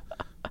bumped.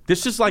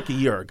 This is like a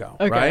year ago,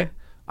 right?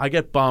 I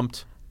get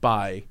bumped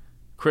by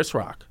Chris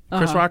Rock.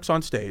 Chris Rock's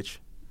on stage,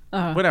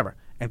 whatever,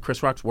 and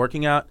Chris Rock's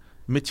working out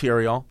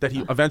material that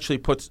he eventually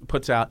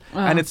puts out,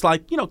 and it's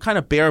like kind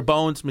of bare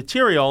bones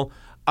material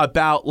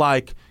about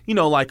like, you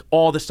know, like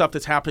all the stuff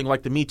that's happening,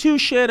 like the Me Too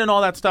shit and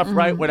all that stuff,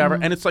 right? Whatever.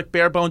 And it's like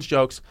bare bones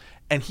jokes.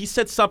 And he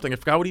said something, I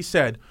forgot what he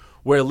said,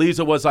 where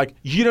Lisa was like,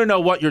 you don't know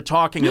what you're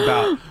talking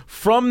about,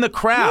 from the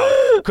crowd,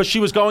 because she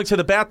was going to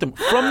the bathroom.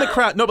 From the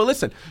crowd. No, but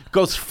listen,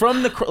 goes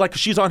from the, like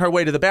she's on her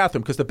way to the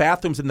bathroom, because the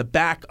bathroom's in the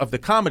back of the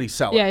Comedy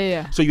Cellar.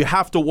 Yeah. So you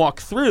have to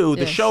walk through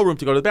the showroom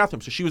to go to the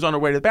bathroom. So she was on her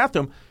way to the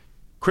bathroom.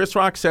 Chris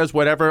Rock says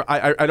whatever,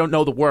 I don't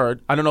know the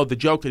word, I don't know the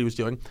joke that he was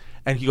doing.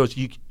 And he goes,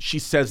 she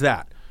says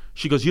that.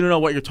 She goes, you don't know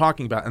what you're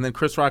talking about. And then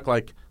Chris Rock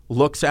like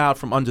looks out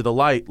from under the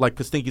light, like,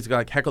 because think he's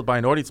like heckled by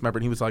an audience member.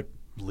 And he was like,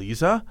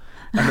 Lisa?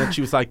 And then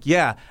she was like,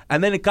 yeah.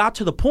 And then it got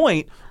to the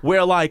point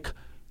where like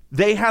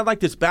they had like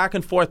this back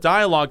and forth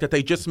dialogue that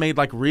they just made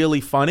like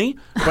really funny.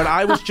 But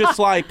I was just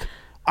like,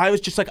 I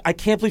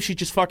can't believe she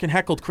just fucking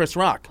heckled Chris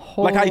Rock.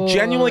 Like, I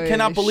genuinely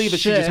cannot believe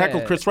that she just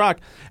heckled Chris Rock.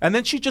 And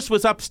then she just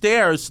was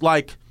upstairs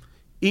like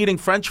eating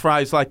French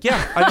fries, like,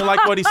 yeah, I didn't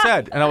like what he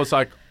said. And I was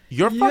like,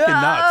 you're fucking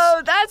nuts.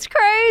 Oh, that's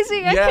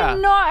crazy. I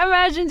cannot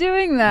imagine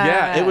doing that.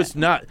 Yeah, it was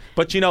nuts.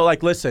 But, you know,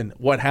 like, listen,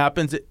 what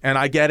happens, and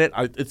I get it,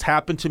 it's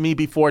happened to me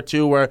before,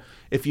 too, where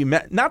if you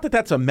not that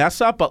that's a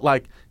mess up, but,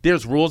 like,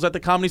 there's rules at the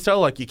Comedy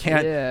Cellar. Like, you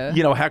can't,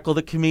 you know, heckle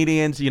the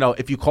comedians. You know,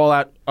 if you call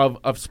out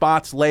of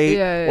spots late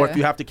or if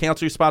you have to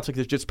cancel your spots, like,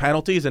 there's just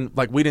penalties. And,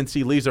 like, we didn't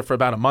see Lisa for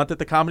about a month at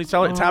the Comedy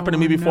Cellar. It's happened to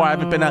me before. I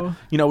haven't been at,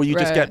 you know, where you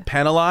just get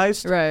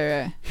penalized.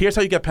 Right. Here's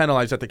how you get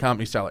penalized at the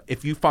Comedy Cellar.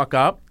 If you fuck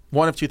up,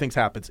 one of two things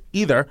happens.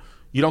 Either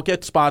you don't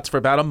get spots for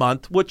about a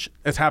month, which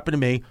has happened to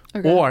me,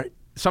 or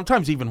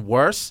sometimes even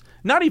worse.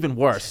 Not even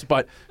worse,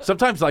 but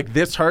sometimes like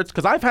this hurts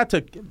because I've had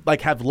to like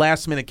have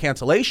last minute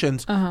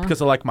cancellations because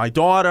of like my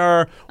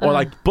daughter or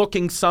like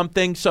booking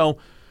something. So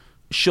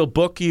she'll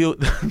book you,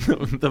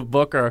 the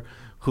booker,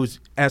 who's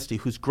Esty,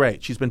 who's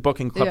great. She's been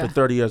booking the club for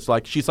 30 years.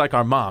 Like, she's like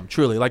our mom,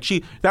 truly. Like,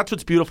 that's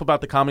what's beautiful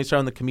about the Comedy Cellar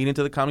and the comedians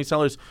of the Comedy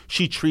Cellar is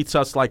she treats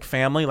us like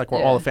family, like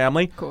we're all a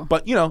family. Cool.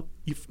 But, you know,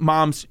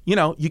 moms, you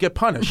know, you get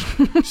punished.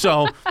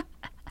 So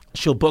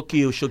she'll book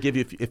you, she'll give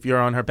you, if you're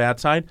on her bad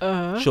side,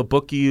 she'll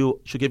book you,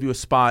 she'll give you a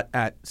spot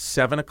at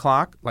 7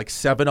 o'clock, like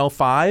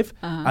 7:05,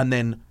 and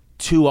then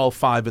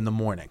 2:05 in the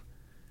morning.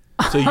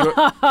 So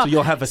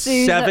you'll have a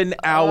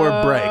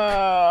 7-hour break.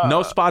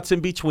 No spots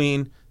in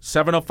between.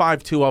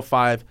 7:05,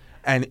 2:05,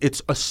 and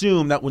it's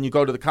assumed that when you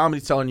go to the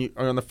Comedy Cellar and you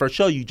are on the first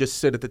show, you just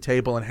sit at the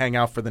table and hang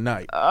out for the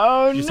night.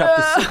 You just have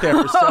to sit there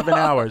for 7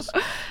 hours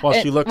while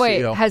she looks at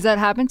you. Wait, has that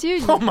happened to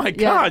you? Oh my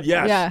God,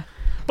 yes. Yeah.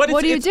 But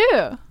what do you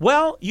do?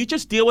 Well, you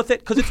just deal with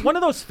it because it's one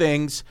of those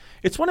things.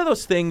 It's one of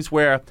those things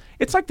where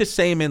it's like the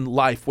same in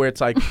life, where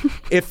it's like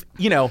if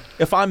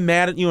I'm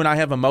mad at you and I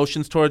have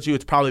emotions towards you,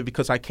 it's probably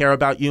because I care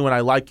about you and I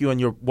like you and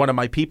you're one of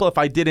my people. If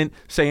I didn't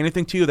say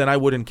anything to you, then I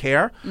wouldn't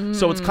care.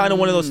 So it's kind of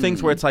one of those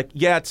things where it's like,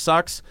 yeah, it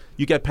sucks,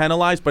 you get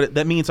penalized, but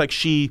that means like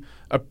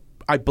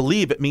I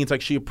believe it means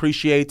like she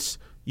appreciates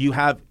you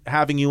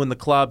having you in the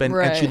club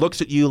and she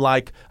looks at you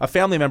like a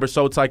family member.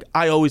 So it's like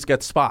I always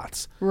get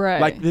spots,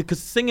 right?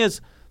 Because the thing is,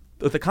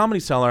 with the Comedy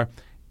Cellar,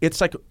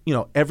 it's like, you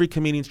know, every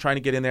comedian's trying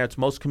to get in there. It's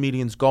most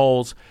comedians'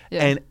 goals.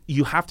 And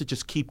you have to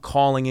just keep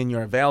calling in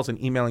your avails and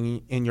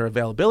emailing in your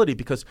availability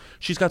because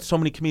she's got so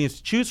many comedians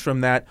to choose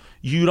from that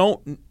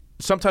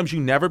sometimes you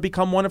never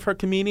become one of her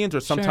comedians or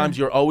sometimes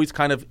you're always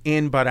kind of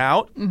in but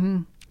out.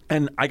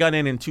 And I got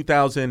in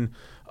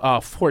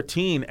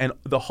 2014 and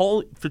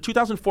for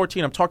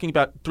 2014 I'm talking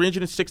about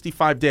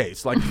 365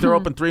 days, like they're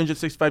open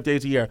 365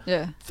 days a year.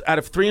 Out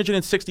of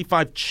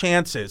 365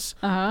 chances,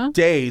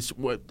 days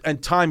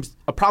and times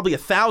probably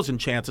 1,000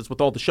 chances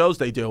with all the shows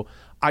they do,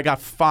 I got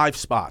 5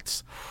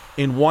 spots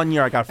in 1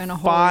 year. I got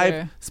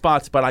 5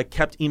 spots, but I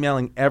kept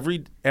emailing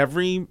every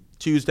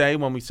Tuesday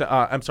when we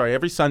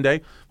every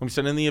Sunday when we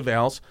sent in the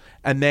avails.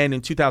 And then in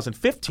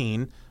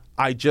 2015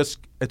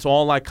 it's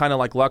all like kind of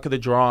like luck of the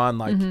draw and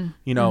like,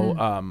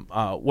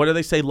 what do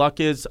they say luck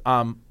is?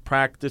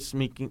 Practice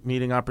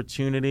meeting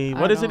opportunity.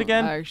 What is it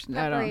again?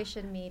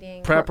 Preparation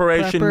meeting.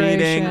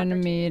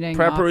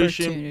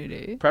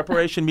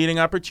 Preparation meeting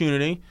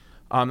opportunity.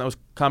 That was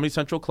Comedy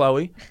Central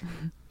Chloe.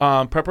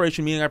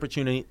 Preparation meeting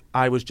opportunity.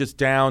 I was just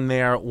down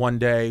there one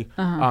day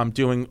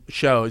doing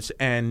shows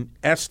and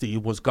Esty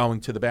was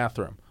going to the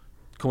bathroom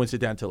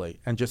coincidentally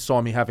and just saw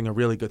me having a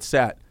really good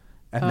set.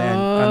 And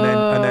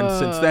then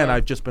since then,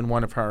 I've just been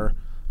one of her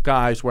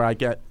guys where I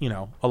get, you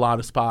know, a lot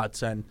of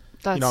spots and,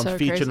 I'm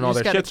featured and all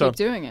that shit. So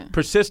doing it.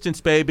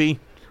 Persistence, baby.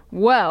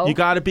 Well, you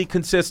got to be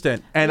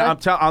consistent. And I'll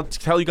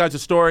tell you guys a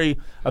story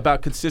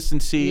about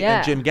consistency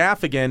and Jim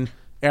Gaffigan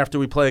after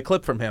we play a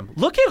clip from him.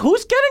 Look at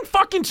who's getting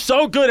fucking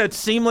so good at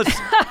seamless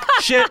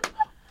shit.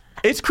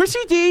 It's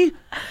Chrissy D.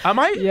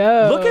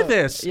 Look at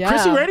this. Yeah.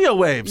 Chrissy Radio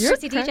Waves.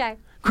 Chrissy DJ.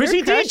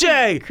 Chrissy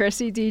DJ.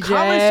 Chrissy DJ.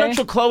 Comedy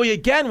Central Chloe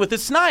again with a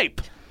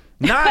snipe.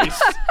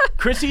 Nice.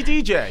 Chrissy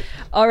DJ.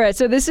 All right.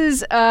 So this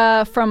is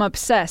from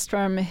Obsessed,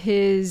 from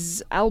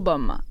his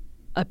album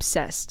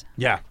Obsessed.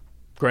 Yeah.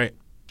 Great.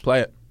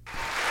 Play it.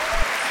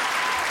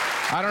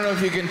 I don't know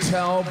if you can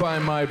tell by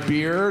my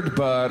beard,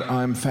 but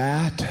I'm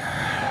fat.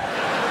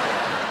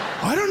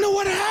 I don't know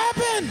what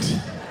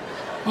happened.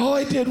 All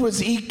I did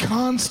was eat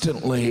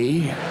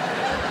constantly,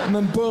 and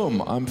then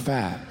boom, I'm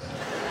fat.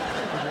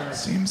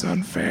 Seems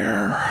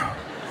unfair.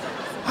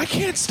 I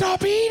can't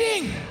stop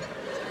eating.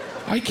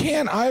 I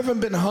haven't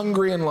been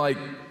hungry in like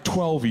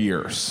 12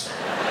 years.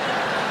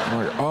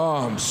 I'm like,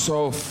 oh, I'm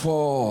so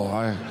full.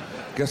 I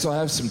guess I'll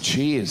have some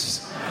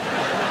cheese.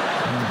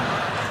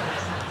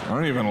 I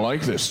don't even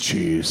like this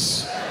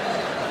cheese.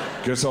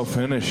 Guess I'll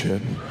finish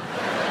it.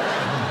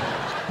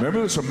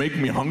 Maybe this will make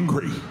me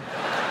hungry.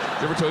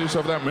 You ever tell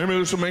yourself that? Maybe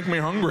this will make me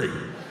hungry.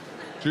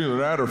 It's either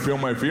that or feel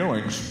my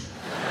feelings.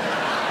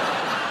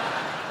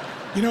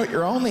 You know,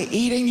 you're only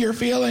eating your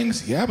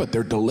feelings? Yeah, but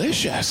they're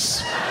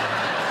delicious.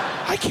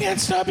 I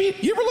can't stop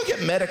eating. You ever look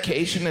at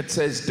medication that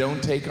says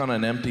don't take on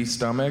an empty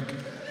stomach?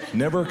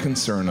 Never a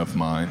concern of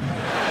mine.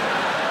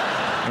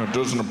 It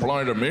doesn't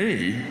apply to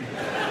me.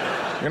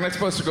 You're not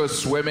supposed to go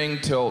swimming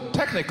till...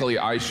 Technically,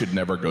 I should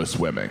never go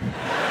swimming.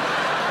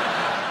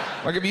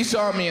 Like, if you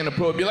saw me in a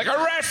pool, it'd be like,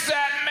 arrest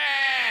that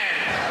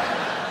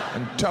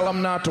man! And tell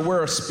him not to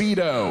wear a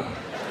Speedo.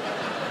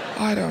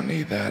 I don't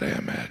need that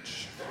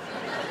image.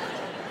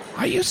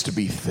 I used to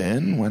be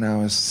thin when I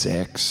was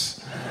 6.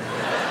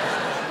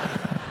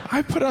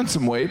 I put on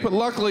some weight, but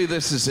luckily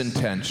this is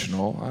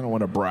intentional. I don't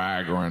want to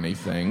brag or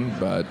anything,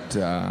 but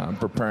I'm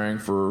preparing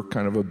for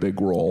kind of a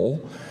big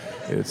role.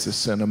 It's a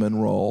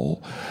cinnamon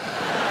roll.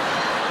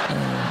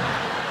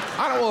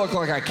 I don't look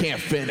like I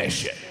can't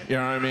finish it. You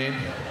know what I mean?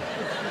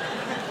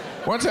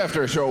 Once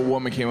after a show, a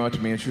woman came up to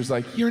me and she was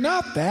like, "You're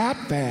not that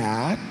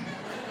fat."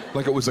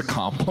 Like it was a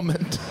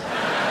compliment.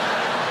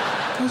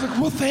 I was like,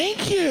 "Well,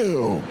 thank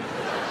you.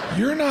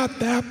 You're not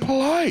that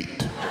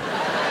polite."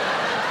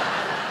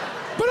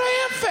 But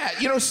I am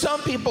fat. You know,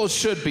 some people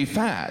should be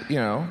fat, you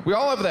know. We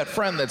all have that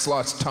friend that's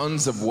lost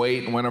tons of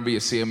weight, and whenever you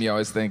see him, you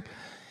always think,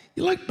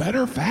 you look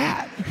better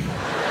fat.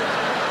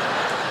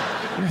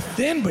 You're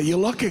thin, but you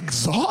look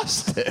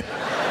exhausted.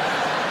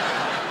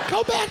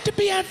 Go back to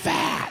being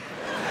fat.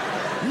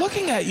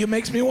 Looking at you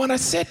makes me want to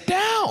sit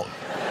down.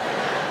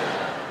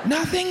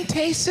 Nothing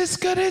tastes as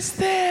good as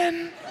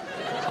thin.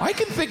 I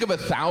can think of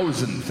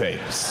 1,000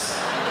 things.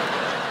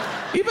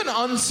 Even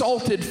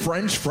unsalted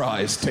French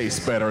fries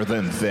taste better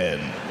than thin.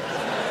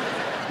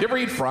 You ever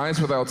eat fries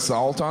without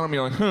salt on them?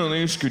 You're like,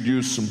 these could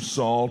use some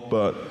salt,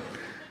 but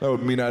that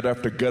would mean I'd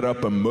have to get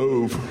up and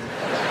move.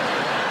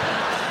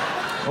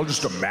 I'll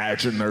just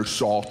imagine there's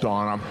salt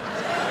on them.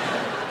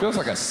 Feels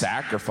like a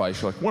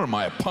sacrifice. You're like, what am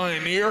I, a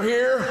pioneer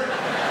here?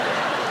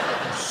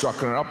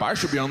 Sucking it up. I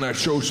should be on that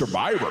show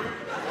Survivor.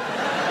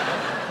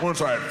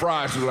 Once I had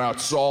fries without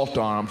salt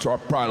on them, so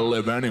I'd probably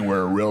live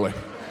anywhere, really.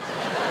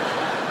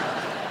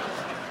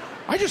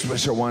 I just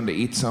wish I wanted to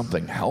eat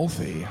something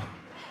healthy.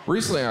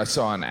 Recently I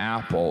saw an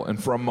apple,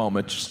 and for a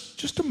moment,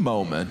 just a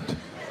moment,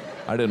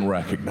 I didn't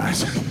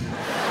recognize it.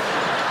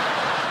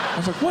 I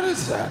was like, what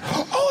is that?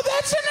 Oh,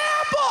 that's an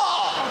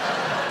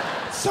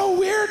apple! It's so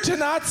weird to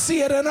not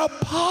see it in a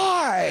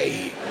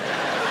pie.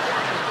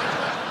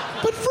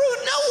 But fruit,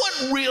 no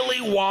one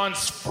really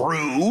wants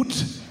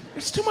fruit.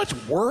 There's too much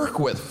work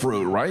with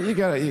fruit, right? You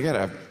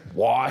gotta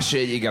wash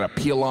it, you gotta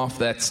peel off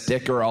that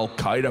sticker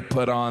Al-Qaeda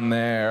put on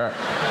there.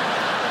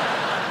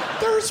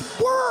 There's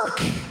work.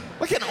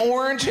 Like an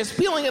orange, has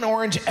peeling an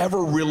orange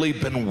ever really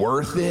been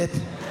worth it?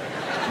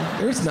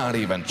 There's not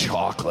even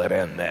chocolate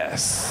in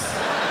this.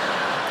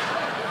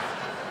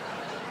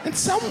 And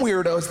some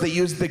weirdos, they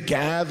use the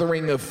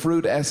gathering of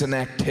fruit as an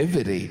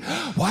activity.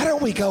 Why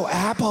don't we go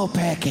apple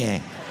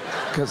picking?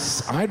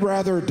 Because I'd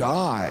rather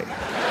die.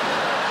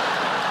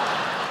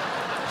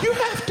 You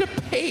have to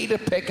pay to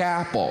pick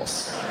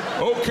apples.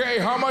 Okay,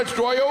 how much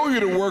do I owe you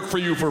to work for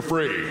you for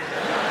free?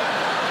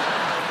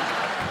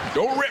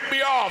 Don't rip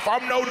me off,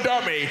 I'm no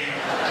dummy.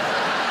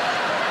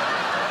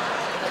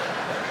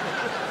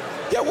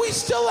 Yeah, we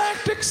still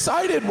act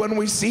excited when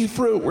we see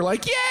fruit. We're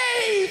like,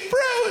 yay,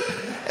 fruit!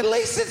 At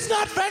least it's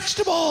not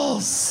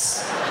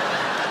vegetables.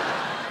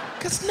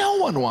 Because no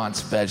one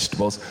wants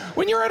vegetables.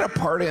 When you're at a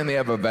party and they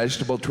have a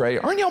vegetable tray,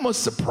 aren't you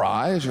almost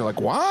surprised? You're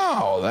like,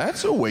 wow,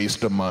 that's a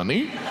waste of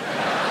money.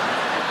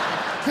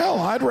 Hell,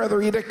 I'd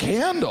rather eat a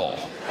candle.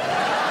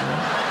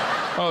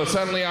 Oh,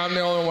 suddenly I'm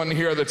the only one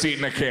here that's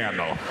eating a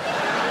candle.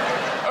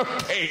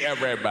 Okay,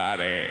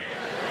 everybody.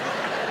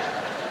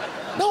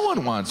 No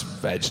one wants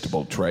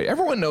vegetable tray.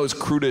 Everyone knows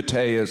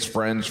crudité is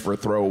French for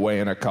throw away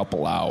in a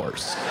couple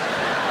hours.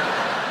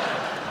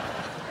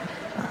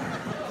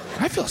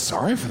 I feel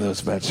sorry for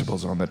those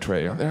vegetables on the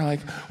tray. They're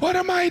like, what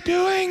am I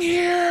doing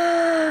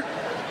here?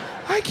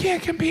 I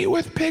can't compete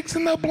with pigs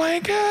in the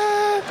blanket.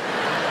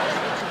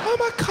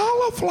 I'm a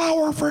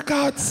cauliflower, for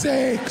God's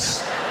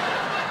sakes.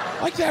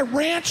 Like that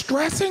ranch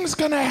dressing's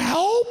gonna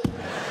help?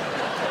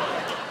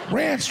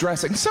 Ranch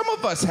dressing. Some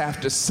of us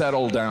have to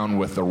settle down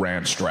with the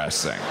ranch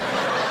dressing.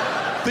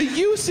 The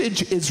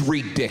usage is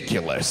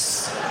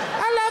ridiculous.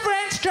 I love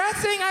ranch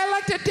dressing. I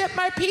like to dip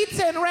my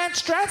pizza in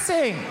ranch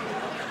dressing.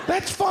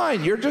 That's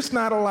fine. You're just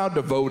not allowed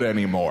to vote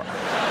anymore.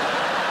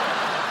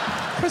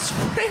 Because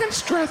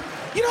ranch dressing,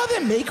 you know how they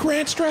make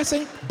ranch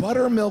dressing?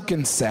 Buttermilk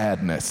and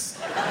sadness.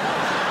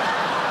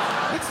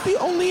 That's the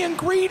only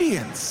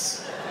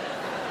ingredients.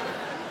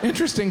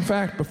 Interesting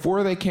fact,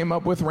 before they came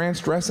up with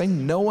ranch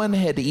dressing, no one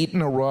had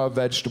eaten a raw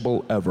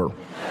vegetable ever.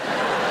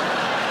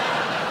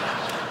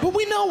 But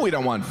we know we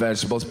don't want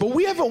vegetables, but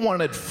we haven't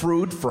wanted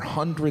fruit for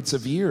hundreds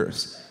of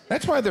years.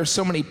 That's why there's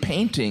so many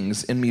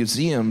paintings in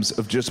museums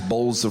of just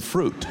bowls of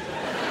fruit.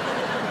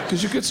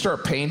 Because you could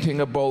start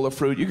painting a bowl of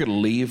fruit, you could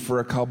leave for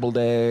a couple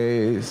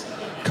days,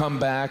 come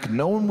back,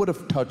 no one would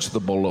have touched the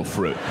bowl of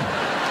fruit.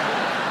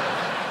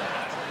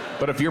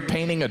 But if you're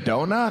painting a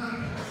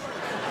donut,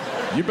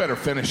 you better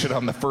finish it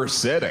on the first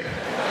sitting.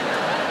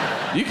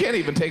 You can't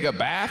even take a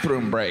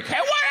bathroom break. Hey,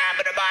 what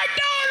happened to my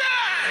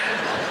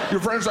donut? Your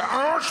friend's like,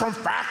 oh, some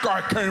fat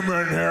guy came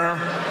in here.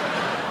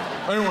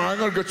 Anyway, I'm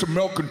gonna get some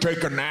milk and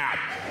take a nap.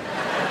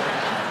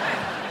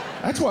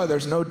 That's why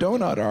there's no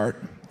donut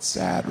art. It's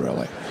sad,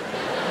 really.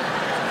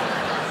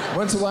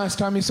 When's the last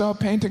time you saw a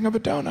painting of a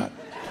donut?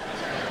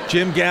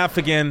 Jim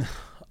Gaffigan,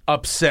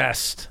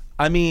 obsessed.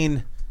 I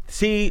mean,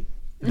 see,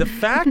 the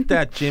fact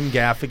that Jim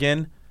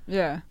Gaffigan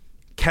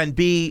can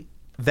be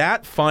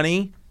that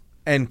funny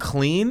and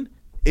clean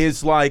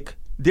is like,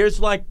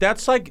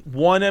 that's like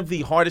one of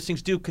the hardest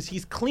things to do because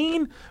he's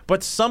clean,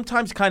 but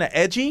sometimes kind of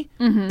edgy.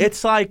 Mm-hmm.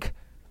 It's like,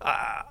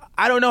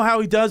 I don't know how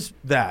he does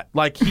that.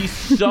 Like, he's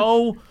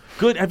so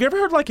good. Have you ever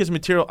heard like his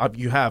material?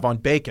 You have on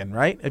Bacon,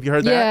 right? Have you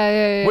heard that?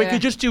 Yeah. Where he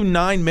could just do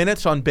 9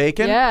 minutes on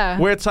Bacon. Yeah.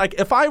 Where it's like,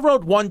 if I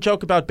wrote one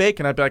joke about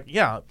Bacon, I'd be like,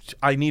 yeah,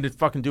 I need to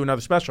fucking do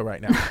another special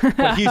right now.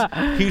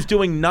 But he's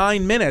doing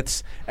 9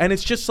 minutes, and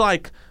it's just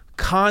like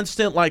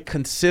constant, like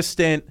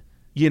consistent,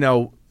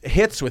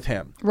 hits with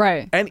him.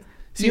 Right. And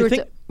see,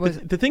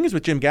 the thing is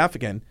with Jim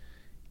Gaffigan,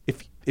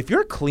 if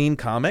you're a clean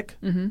comic,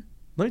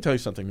 let me tell you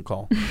something,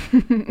 Nicole.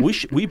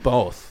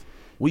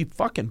 we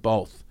fucking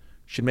both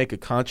should make a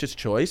conscious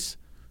choice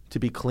to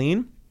be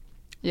clean.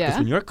 Yeah. Because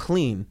when you're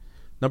clean,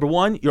 number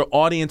one, your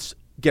audience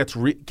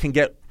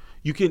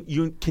you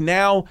can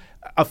now,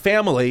 a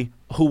family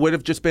who would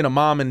have just been a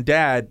mom and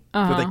dad,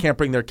 so they can't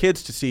bring their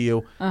kids to see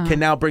you, can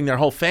now bring their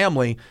whole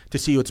family to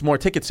see you. It's more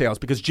ticket sales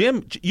because a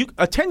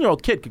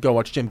 10-year-old kid could go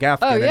watch Jim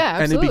Gaffigan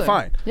and it'd be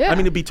fine. Yeah. I mean,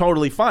 it'd be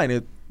totally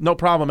fine. No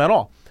problem at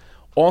all.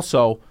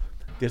 Also,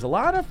 there's a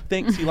lot of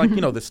things,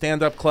 the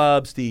stand-up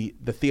clubs, the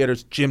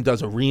theaters. Jim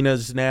does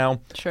arenas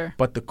now. Sure.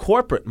 But the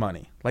corporate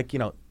money,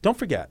 don't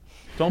forget,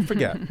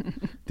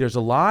 there's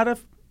a lot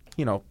of,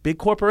 big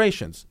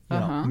corporations,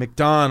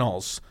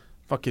 McDonald's,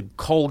 fucking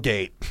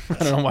Colgate. I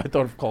don't know why I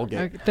thought of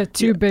Colgate. The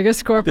two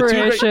biggest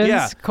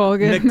corporations,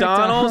 Colgate,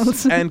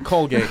 McDonald's and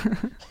Colgate.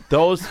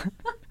 Those,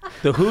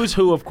 the who's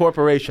who of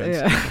corporations.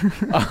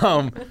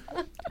 Yeah.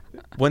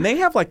 When they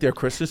have like their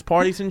Christmas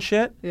parties and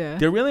shit,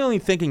 they're really only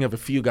thinking of a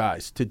few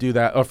guys to do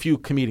that, or a few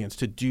comedians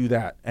to do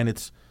that. And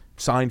it's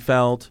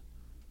Seinfeld,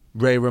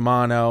 Ray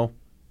Romano,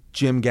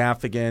 Jim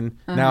Gaffigan.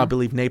 Now I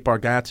believe Nate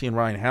Bargatze and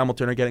Ryan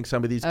Hamilton are getting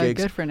some of these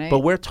gigs. Good for Nate. But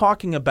we're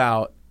talking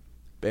about,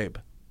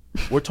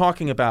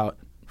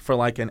 for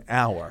like an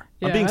hour.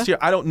 Yeah. I'm being serious.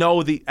 I don't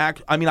know I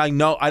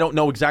don't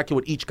know exactly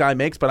what each guy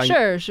makes, but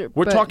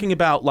we're talking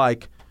about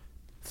like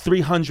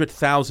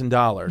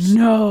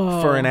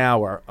 $300,000 for an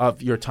hour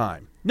of your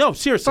time. No,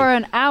 seriously. For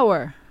an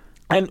hour.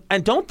 And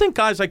don't think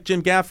guys like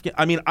Jim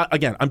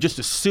Gaffigan, I'm just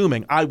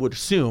assuming, I would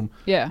assume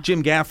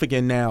Jim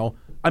Gaffigan now,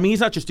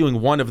 he's not just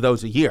doing one of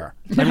those a year.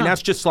 No.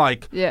 That's just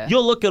like,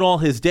 you'll look at all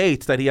his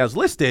dates that he has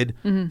listed,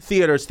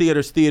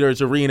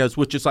 theaters, arenas,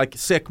 which is like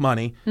sick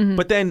money. Mm-hmm.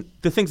 But then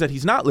the things that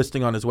he's not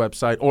listing on his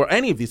website or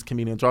any of these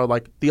comedians are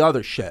like the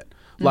other shit,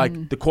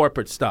 like the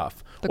corporate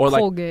stuff.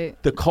 Colgate.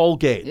 Like the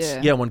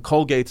Colgates. Yeah, when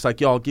Colgate's like,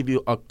 I'll give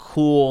you a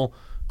cool,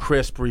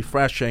 crisp,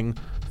 refreshing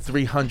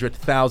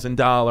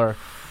 $300,000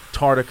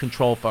 tartar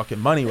control fucking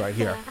money right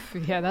here.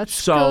 Yeah,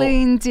 that's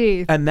clean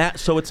teeth. And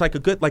so it's like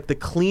the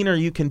cleaner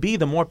you can be,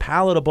 the more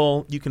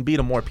palatable you can be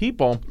to more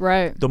people.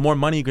 Right. The more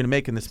money you're going to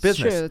make in this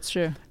business. That's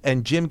true.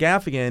 And Jim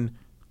Gaffigan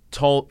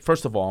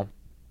first of all,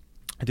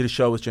 I did a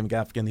show with Jim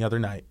Gaffigan the other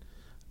night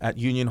at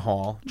Union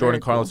Hall. Jordan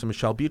Carlos and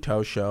Michelle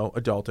Buteau show,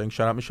 Adulting.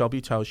 Shout out Michelle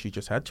Buteau. She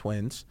just had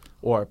twins.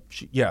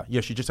 She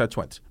just had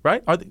twins.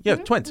 Right?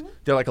 Twins.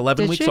 They're like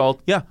 11 weeks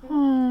old. Yeah.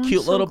 Oh,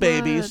 cute little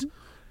babies.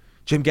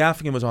 Jim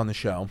Gaffigan was on the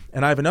show,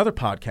 and I have another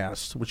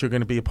podcast which you're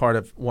going to be a part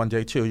of one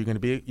day too. You're going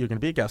to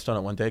be a guest on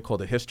it one day called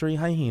The History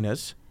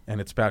Hyenas,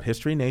 and it's about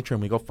history and nature,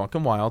 and we go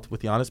fucking wild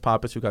with Giannis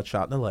Pappas, who got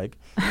shot in the leg.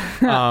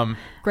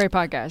 Great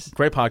podcast.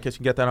 Great podcast. You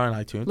can get that on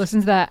iTunes. Listen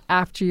to that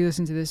after you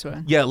listen to this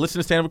one. Yeah, listen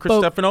to Stand Up with Chris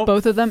Stefano.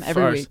 Both of them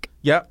every week.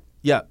 Yeah,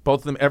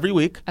 both of them every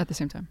week. At the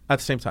same time.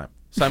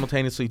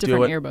 Simultaneously do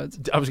it. Different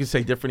earbuds. I was going to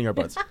say different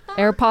earbuds.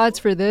 AirPods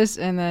for this,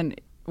 and then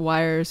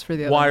wires for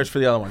the other one. Wires for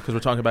the other one, because we're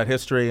talking about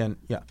history and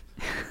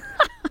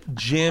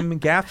Jim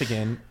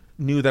Gaffigan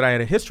knew that I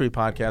had a history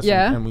podcast,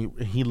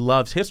 and he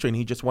loves history, and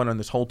he just went on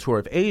this whole tour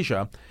of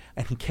Asia,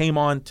 and he came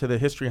on to the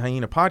History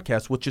Hyena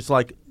podcast, which is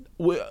like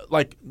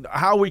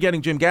how are we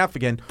getting Jim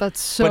Gaffigan? That's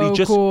so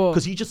cool.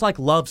 Because he just like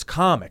loves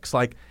comics.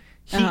 Like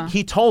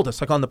he told us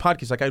like on the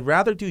podcast, like I'd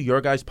rather do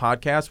your guys'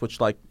 podcast, which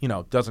like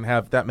doesn't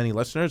have that many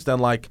listeners, than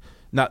like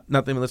not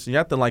that many listeners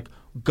yet, than like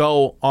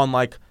go on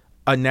like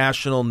a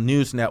national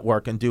news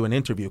network and do an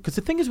interview. Because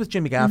the thing is with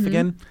Jim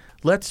Gaffigan,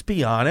 let's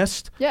be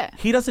honest,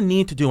 he doesn't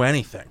need to do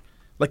anything.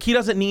 Like, he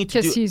doesn't need to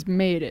do... Because he's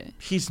made it.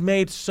 He's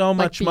made so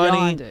much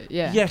money.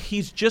 Yeah,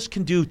 he's just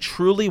can do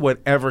truly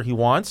whatever he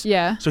wants.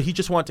 Yeah. So he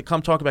just wanted to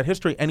come talk about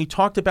history. And he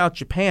talked about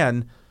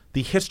Japan,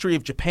 the history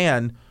of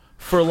Japan,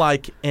 for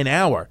like an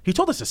hour. He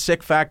told us a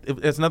sick fact.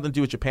 It has nothing to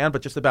do with Japan,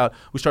 but just about...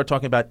 We started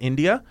talking about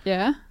India.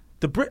 Yeah.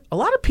 A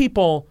lot of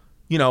people,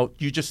 you know,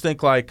 you just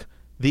think like...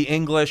 The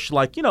English,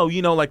 like, you know,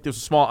 like there's a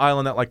small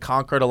island that like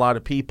conquered a lot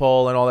of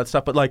people and all that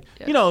stuff. But like,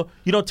 you know,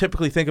 you don't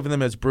typically think of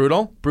them as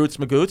brutal, brutes,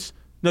 magoots.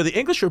 No, the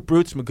English are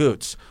brutes,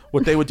 magoots.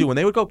 What they would do when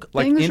they would go,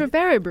 like, the English are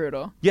very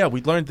brutal. Yeah,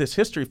 we learned this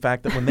history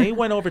fact that when they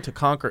went over to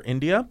conquer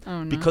India,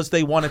 because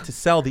they wanted to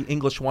sell, the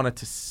English wanted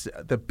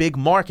to. The big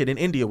market in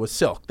India was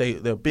silk.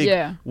 The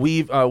big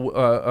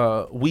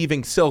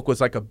weaving silk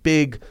was like a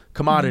big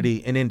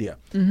commodity in India,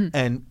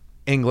 and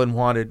England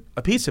wanted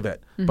a piece of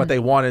it, but they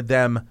wanted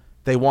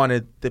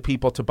the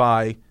people to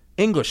buy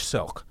English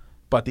silk.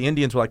 But the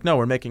Indians were like, no,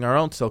 we're making our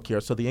own silk here.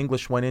 So the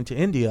English went into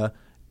India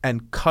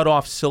and cut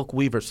off silk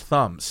weavers'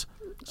 thumbs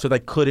so they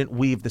couldn't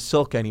weave the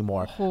silk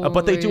anymore.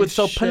 But they do it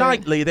so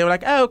politely. They were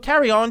like, oh,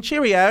 carry on,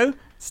 cheerio.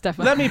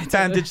 Let me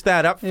bandage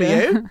that up for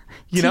you.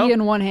 You know? Tea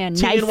in one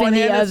hand, knife in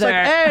the other. It's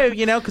like, oh,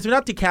 you know, because we're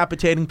not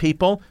decapitating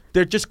people.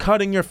 They're just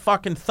cutting your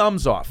fucking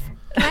thumbs off.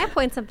 Can I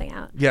point something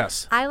out?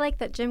 Yes. I like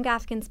that Jim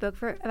Gaffigan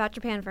spoke about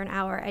Japan for an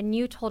hour, and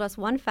you told us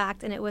one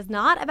fact, and it was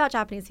not about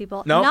Japanese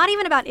people, not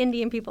even about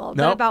Indian people,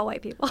 but about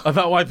white people.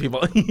 About white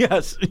people.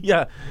 Yes.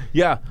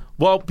 Yeah.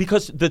 Well,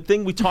 because the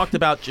thing we talked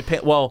about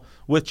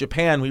with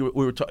Japan, we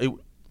were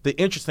the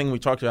interesting thing we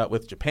talked about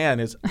with Japan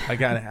is,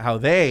 again, how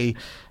they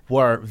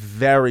were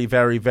very,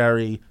 very,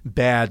 very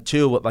bad,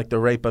 too, with like the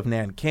rape of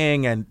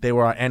Nanking, and they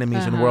were our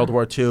enemies in World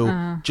War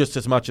II just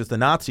as much as the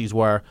Nazis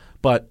were.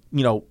 But,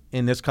 you know,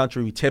 in this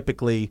country, we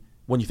typically,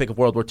 when you think of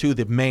World War II,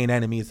 the main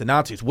enemy is the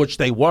Nazis, which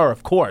they were,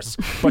 of course.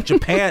 But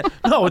Japan,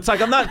 no, it's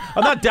like I'm not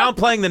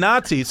downplaying the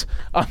Nazis.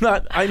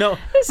 I know.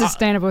 This is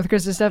Stand Up with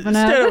Krista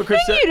Stephanette. The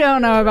thing you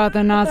don't know about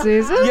the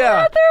Nazis is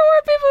that there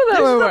were people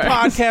that were worse.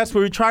 This is a podcast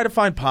where we try to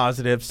find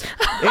positives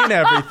in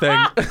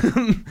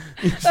everything.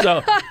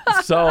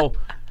 So,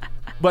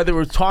 but they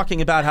were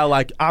talking about how,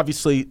 like,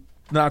 obviously,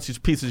 Nazis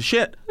pieces of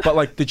shit, but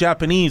like the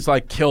Japanese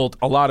like killed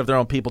a lot of their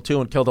own people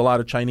too, and killed a lot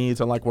of Chinese,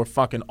 and like were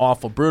fucking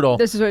awful brutal.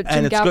 This is what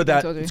Jim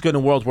Gaffigan told you. It's good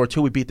in World War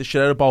II. We beat the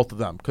shit out of both of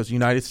them because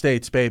United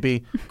States,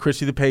 baby,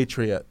 Chrissy the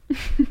Patriot.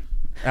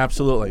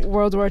 Absolutely.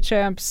 World War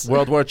champs.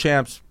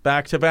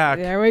 Back to back.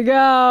 There we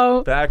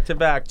go. Back to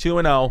back.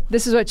 2-0.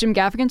 This is what Jim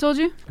Gaffigan told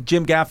you?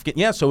 Jim Gaffigan.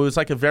 Yeah. So it was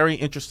like a very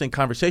interesting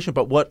conversation.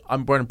 But what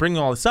I'm bringing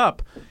all this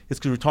up is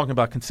because we're talking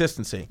about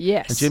consistency.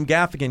 Yes. And Jim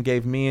Gaffigan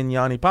gave me and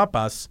Yanni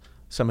Papas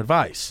some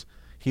advice.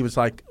 He was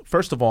like,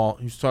 first of all,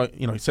 he said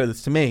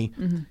this to me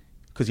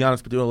because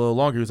Giannis been doing it a little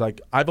longer. He was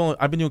like, I've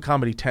been doing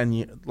comedy 10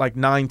 years, like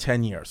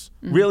 9-10 years,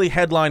 really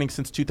headlining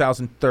since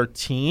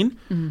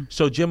 2013.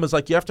 So Jim was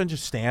like, you have to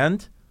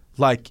understand,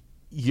 like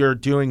you're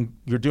doing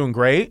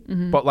great,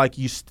 but like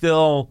you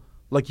still,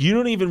 like you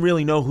don't even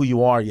really know who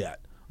you are yet.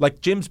 Like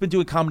Jim's been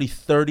doing comedy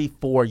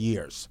 34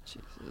 years.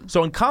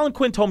 So, and Colin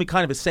Quinn told me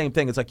kind of the same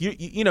thing. It's like,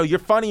 you know, you're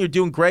funny, you're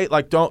doing great.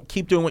 Like, don't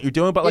keep doing what you're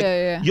doing. But,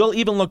 like, you'll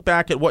even look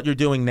back at what you're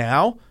doing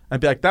now and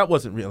be like, that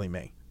wasn't really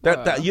me.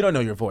 That you don't know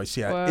your voice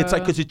yet. It's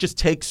like, because it just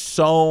takes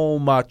so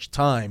much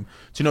time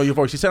to know your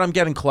voice. He said, I'm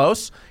getting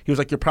close. He was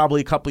like, you're probably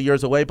a couple of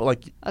years away. But,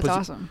 like, that's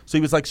awesome. So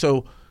he was like,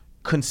 so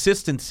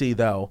consistency,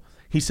 though,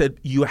 he said,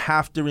 you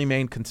have to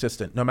remain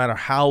consistent no matter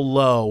how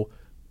low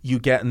you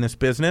get in this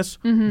business.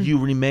 You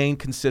remain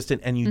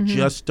consistent and you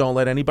just don't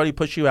let anybody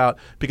push you out,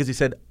 because he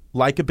said,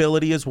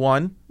 likability is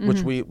one,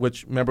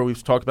 which remember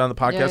we've talked about in the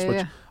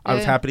podcast, I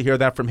was happy to hear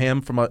that from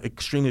him, from an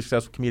extremely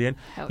successful comedian.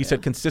 He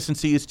said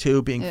consistency is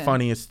 2, being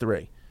funny is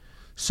 3.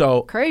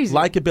 So crazy.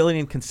 Likability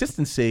and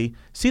consistency.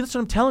 See, that's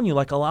what I'm telling you.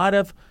 Like a lot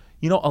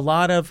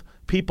of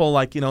people,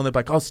 like, you know, they're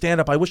like, oh, stand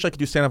up. I wish I could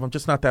do stand up. I'm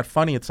just not that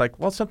funny. It's like,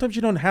 well, sometimes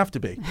you don't have to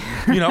be.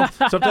 You know,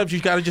 sometimes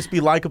you got to just be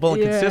likable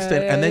and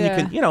consistent, and then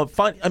you can, you know,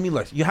 fun. I mean,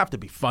 look, you have to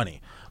be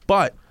funny,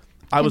 but.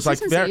 I was like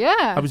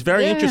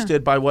very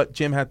interested by what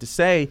Jim had to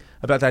say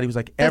about that. He was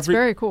like, that's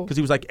very cool, because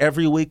he was like,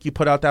 every week you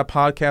put out that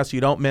podcast, you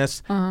don't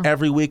miss.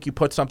 Every week you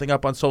put something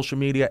up on social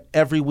media.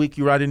 Every week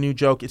you write a new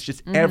joke. It's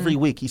just every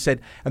week. He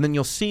said, and then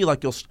you'll see,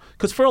 like,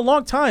 because for a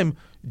long time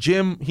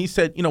Jim, he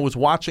said, you know, was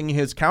watching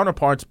his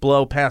counterparts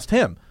blow past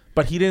him,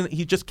 but he didn't.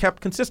 He just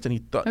kept consistent. He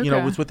thought, you know,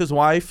 was with his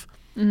wife,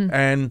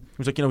 and he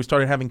was like, you know, we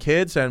started having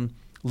kids, and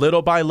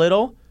little by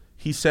little,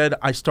 he said,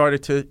 I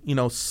started to, you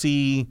know,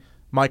 see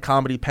my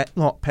comedy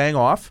paying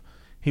off.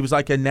 He was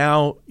like, and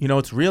now, you know,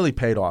 it's really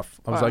paid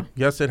off. I was like,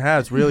 yes, it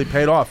has really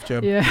paid off,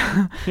 Jim.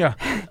 Yeah.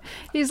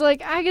 He's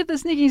like, I get the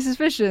sneaky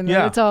suspicion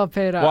that it's all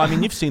paid off. Well, I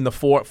mean, you've seen the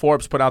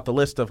Forbes put out the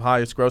list of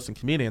highest grossing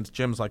comedians.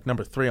 Jim's like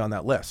number 3 on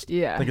that list.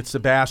 Yeah. I think it's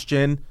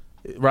Sebastian,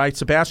 right?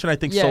 Sebastian, I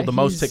think, sold the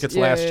most tickets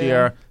last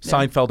year.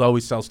 Seinfeld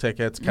always sells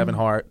tickets. Kevin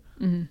Hart.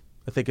 I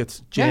think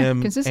it's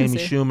Jim, Amy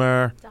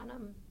Schumer.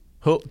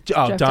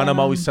 Dunham. Dunham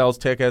always sells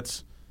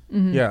tickets.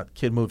 Mm-hmm. Yeah,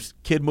 kid moves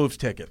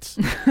tickets.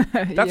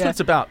 That's what it's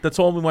about. That's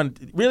all we want.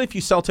 Really, if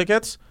you sell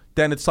tickets,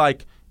 then it's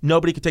like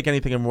nobody can take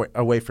anything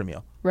away from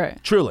you.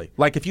 Right. Truly.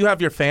 Like if you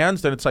have your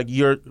fans, then it's like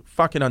you're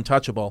fucking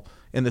untouchable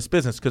in this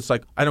business because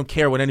like I don't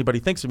care what anybody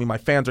thinks of me. My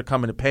fans are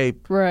coming to pay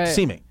to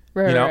see me.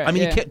 Right, you know, right, I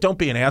mean, you can't. Don't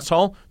be an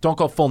asshole. Don't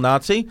go full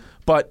Nazi.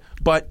 But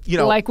you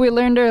know, like we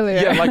learned earlier.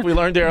 Yeah, like we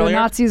learned earlier. The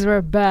Nazis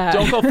were bad.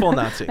 Don't go full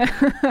Nazi.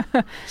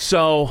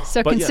 So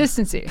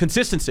consistency.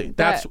 Consistency.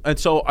 That's and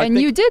so. I think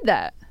you did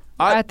that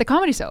at the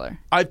Comedy Cellar.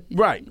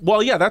 Right.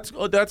 Well, yeah. That's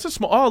a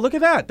small. Oh, look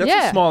at that. That's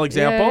a small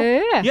example.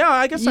 Yeah.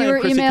 I guess you I were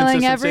have Chrissy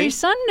emailing consistency. every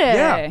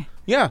Sunday.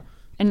 Yeah.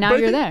 And now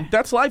you're there.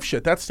 That's life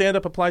shit. That's stand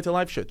up applied to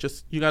life shit.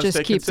 Just you guys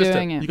stay keep consistent.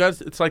 doing it. You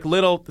guys, it's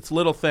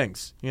little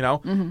things. You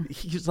know,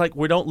 He's like,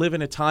 we don't live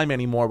in a time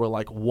anymore where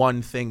like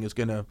one thing is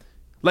gonna,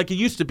 like it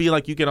used to be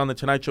like you get on the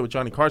Tonight Show with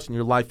Johnny Carson,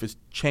 your life is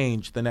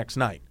changed the next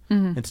night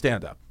in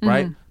stand up,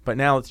 right? But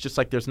now it's just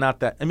like there's not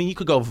that. I mean, you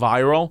could go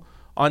viral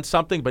on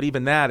something, but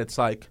even that, it's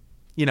like,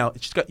 you know,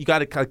 it's just you got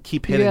to kind of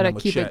keep hitting them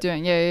with shit. You got to keep it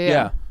doing.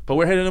 Yeah. But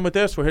we're hitting them with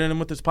this. We're hitting them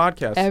with this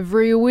podcast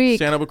every week.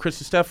 Stand up with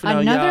Chris Stefano.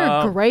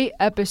 Another great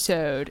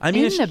episode. I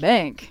mean, in the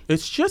bank.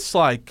 It's just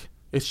like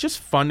it's just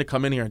fun to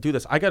come in here and do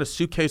this. I got a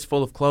suitcase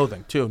full of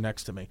clothing too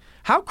next to me.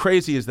 How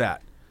crazy is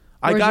that?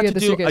 I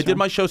did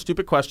my show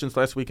Stupid Questions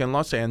last week in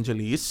Los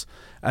Angeles,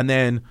 and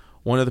then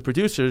one of the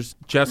producers,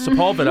 Jess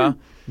Sepulveda,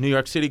 New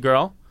York City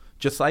girl,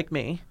 just like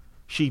me.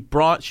 She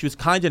was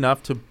kind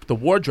enough to the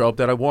wardrobe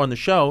that I wore on the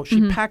show.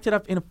 She packed it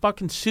up in a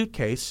fucking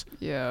suitcase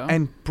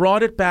and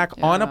brought it back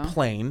on a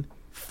plane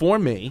for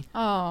me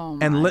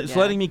and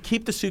letting me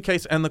keep the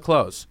suitcase and the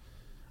clothes.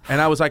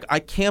 And I was like, I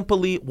can't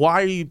believe,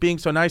 why are you being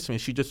so nice to me?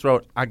 She just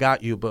wrote, I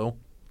got you, boo.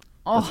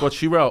 That's what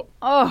she wrote.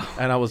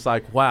 And I was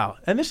like, wow.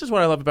 And this is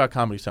what I love about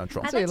Comedy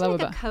Central. I'd like to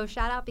make a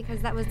co-shout out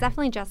because that was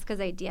definitely Jessica's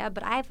idea,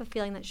 but I have a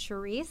feeling that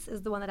Charisse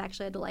is the one that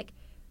actually had to like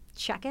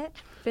check it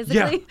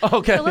physically. Yeah.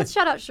 Okay. So let's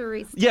shout out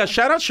Charisse. Yeah,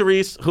 shout out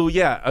Charisse, who,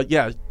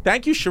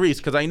 thank you, Charisse,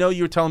 because I know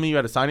you were telling me you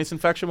had a sinus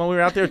infection when we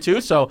were out there, too.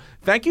 So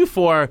thank you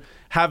for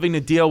having to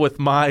deal with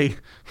my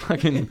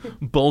fucking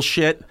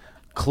bullshit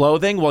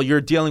clothing while you're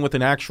dealing with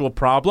an actual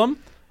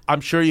problem. I'm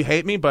sure you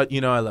hate me, but,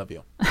 you know, I love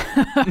you.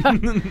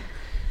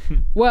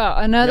 Well,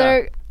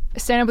 another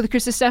Stand Up with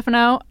Chris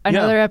Stefano,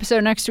 another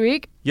episode next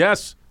week.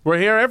 Yes. We're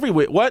here every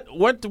week. What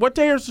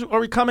day are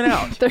we coming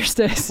out?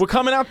 Thursdays. We're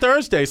coming out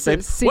Thursdays,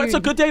 babe. What's a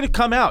good day to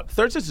come out?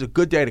 Thursdays is a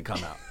good day to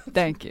come out.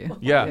 Thank you.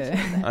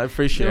 Yeah. I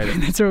appreciate it.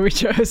 That's what we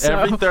chose.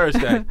 Every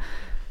Thursday.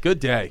 Good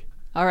day.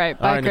 All right.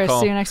 Bye, Chris. Nicole.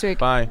 See you next week.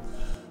 Bye.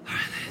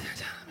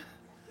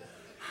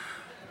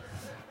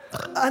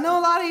 I know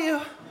a lot of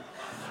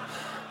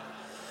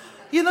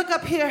you look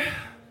up here,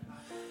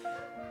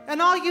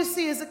 and all you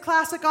see is a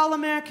classic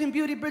all-American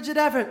beauty, Bridget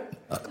Everett.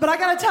 But I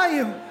gotta tell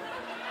you,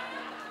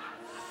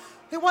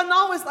 it wasn't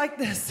always like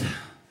this.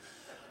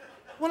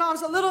 When I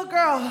was a little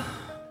girl,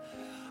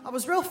 I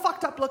was real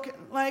fucked up looking.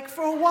 Like,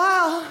 for a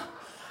while,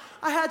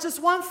 I had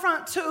just one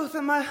front tooth,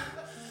 and my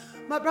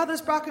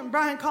brothers Brock and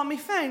Brian called me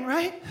Fang,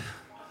 right?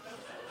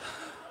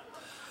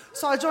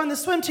 So I joined the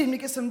swim team to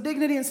get some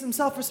dignity and some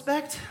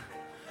self-respect.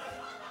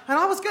 And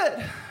I was good.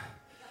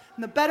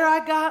 And the better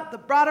I got, the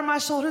broader my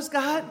shoulders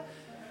got.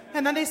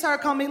 And then they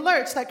started calling me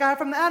Lurch, that guy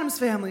from the Addams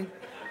Family.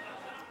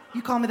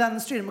 You call me that in the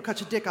street, I'm gonna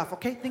cut your dick off,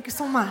 okay? Thank you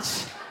so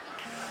much.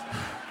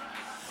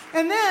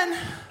 And then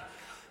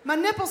my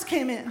nipples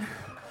came in.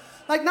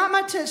 Like, not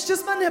my tits,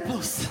 just my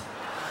nipples.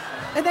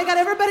 And they got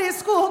everybody at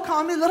school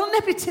calling me Little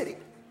Nippy Titty.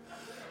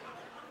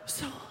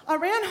 So I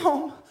ran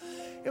home.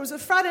 It was a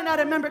Friday night,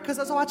 I remember, because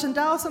I was watching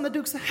Dallas on the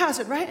Dukes of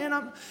Hazzard, right? And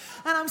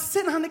I'm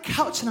sitting on the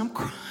couch and I'm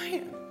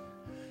crying.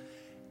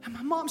 And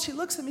my mom, she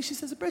looks at me, she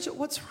says, Bridget,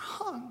 what's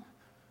wrong?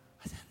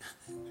 I said,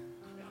 nothing.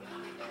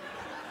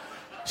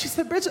 She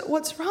said, Bridget,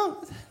 what's wrong?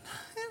 I said,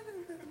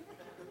 nothing.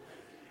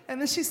 And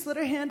then she slid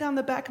her hand down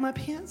the back of my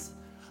pants.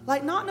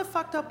 Like, not in a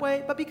fucked up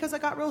way, but because I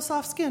got real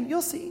soft skin.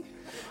 You'll see.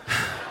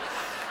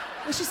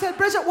 And she said,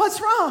 Bridget, what's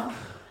wrong?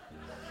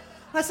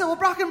 And I said, well,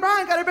 Brock and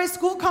Brian got everybody at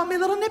school calling me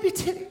Little Nippy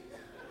Titty.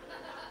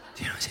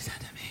 Do you know what she said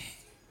to me?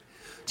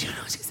 Do you know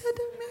what she said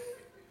to me?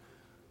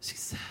 She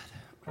said,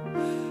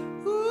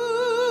 ooh,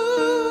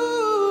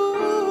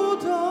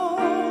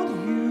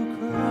 don't you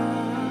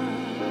cry.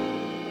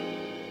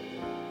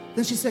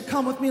 Then she said,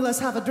 come with me, let's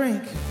have a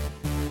drink.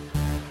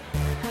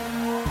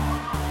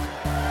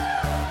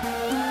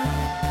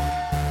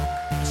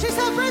 She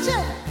said,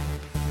 Bridget,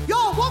 you're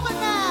a woman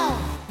now.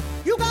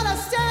 You gotta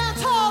stand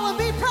tall and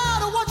be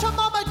proud of what your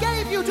mama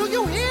gave you. Do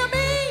you hear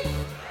me?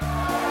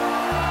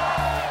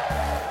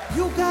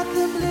 You got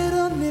them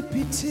little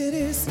nippy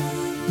titties,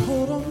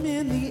 put them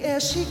in the air.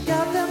 She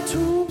got them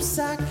tube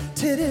sock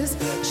titties,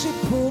 she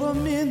put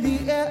them in the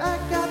air. I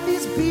got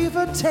these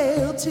beaver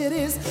tail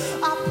titties,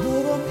 I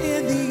put them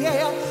in the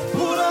air.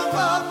 Put them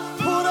up,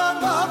 put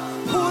them up,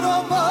 put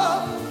them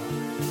up.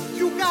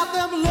 You got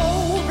them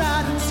low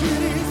riding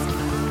titties,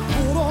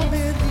 put them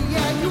in the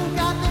air. You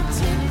got them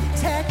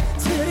tic-tac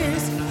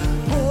titties,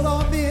 put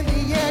them in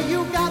the air. You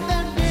got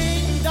them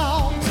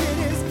ding-dong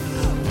titties,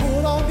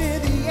 put them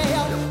in the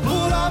air.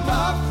 Put them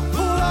up,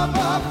 put them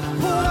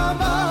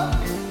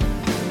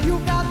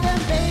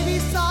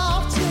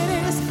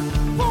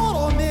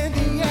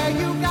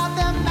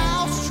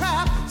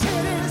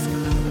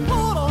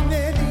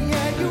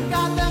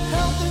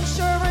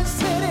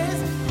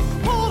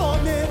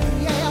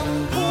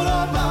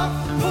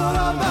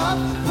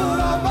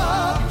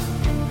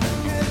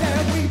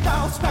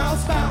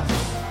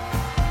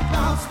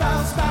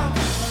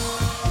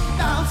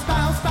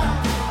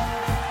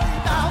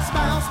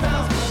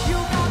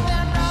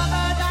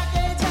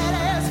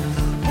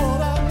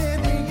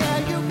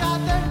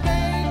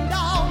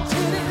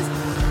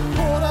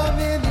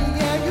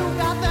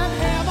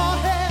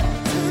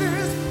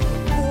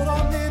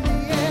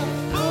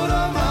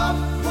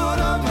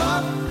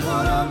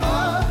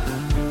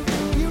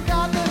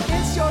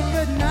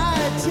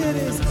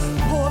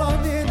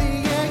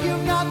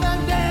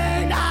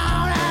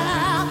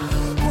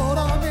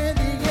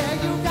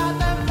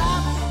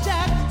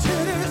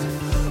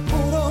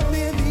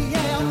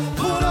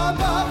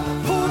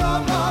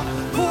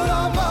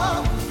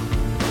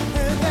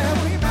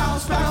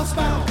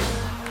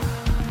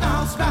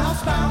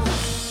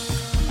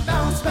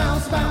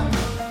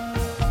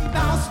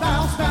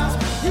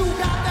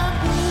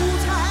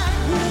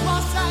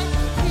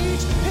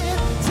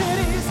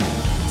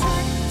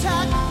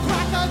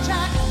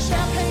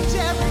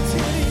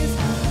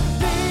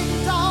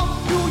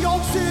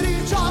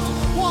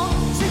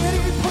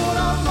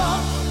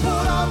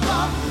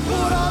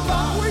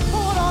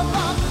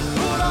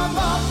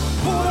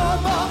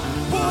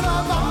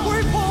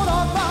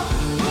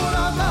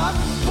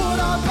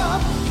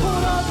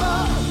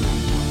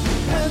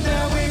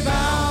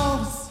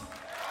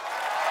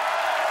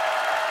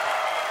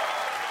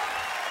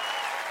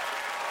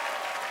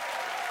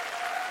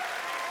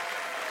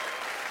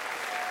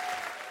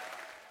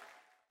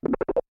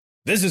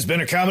This has been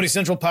a Comedy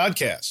Central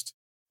podcast.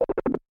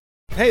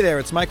 Hey there,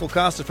 it's Michael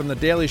Costa from The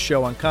Daily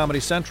Show on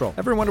Comedy Central.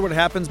 Ever wonder what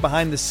happens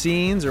behind the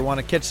scenes or want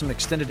to catch some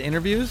extended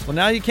interviews? Well,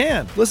 now you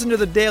can. Listen to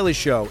The Daily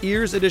Show,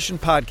 Ears Edition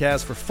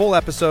podcast for full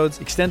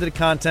episodes, extended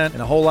content,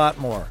 and a whole lot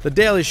more. The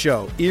Daily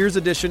Show, Ears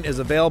Edition is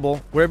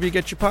available wherever you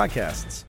get your podcasts.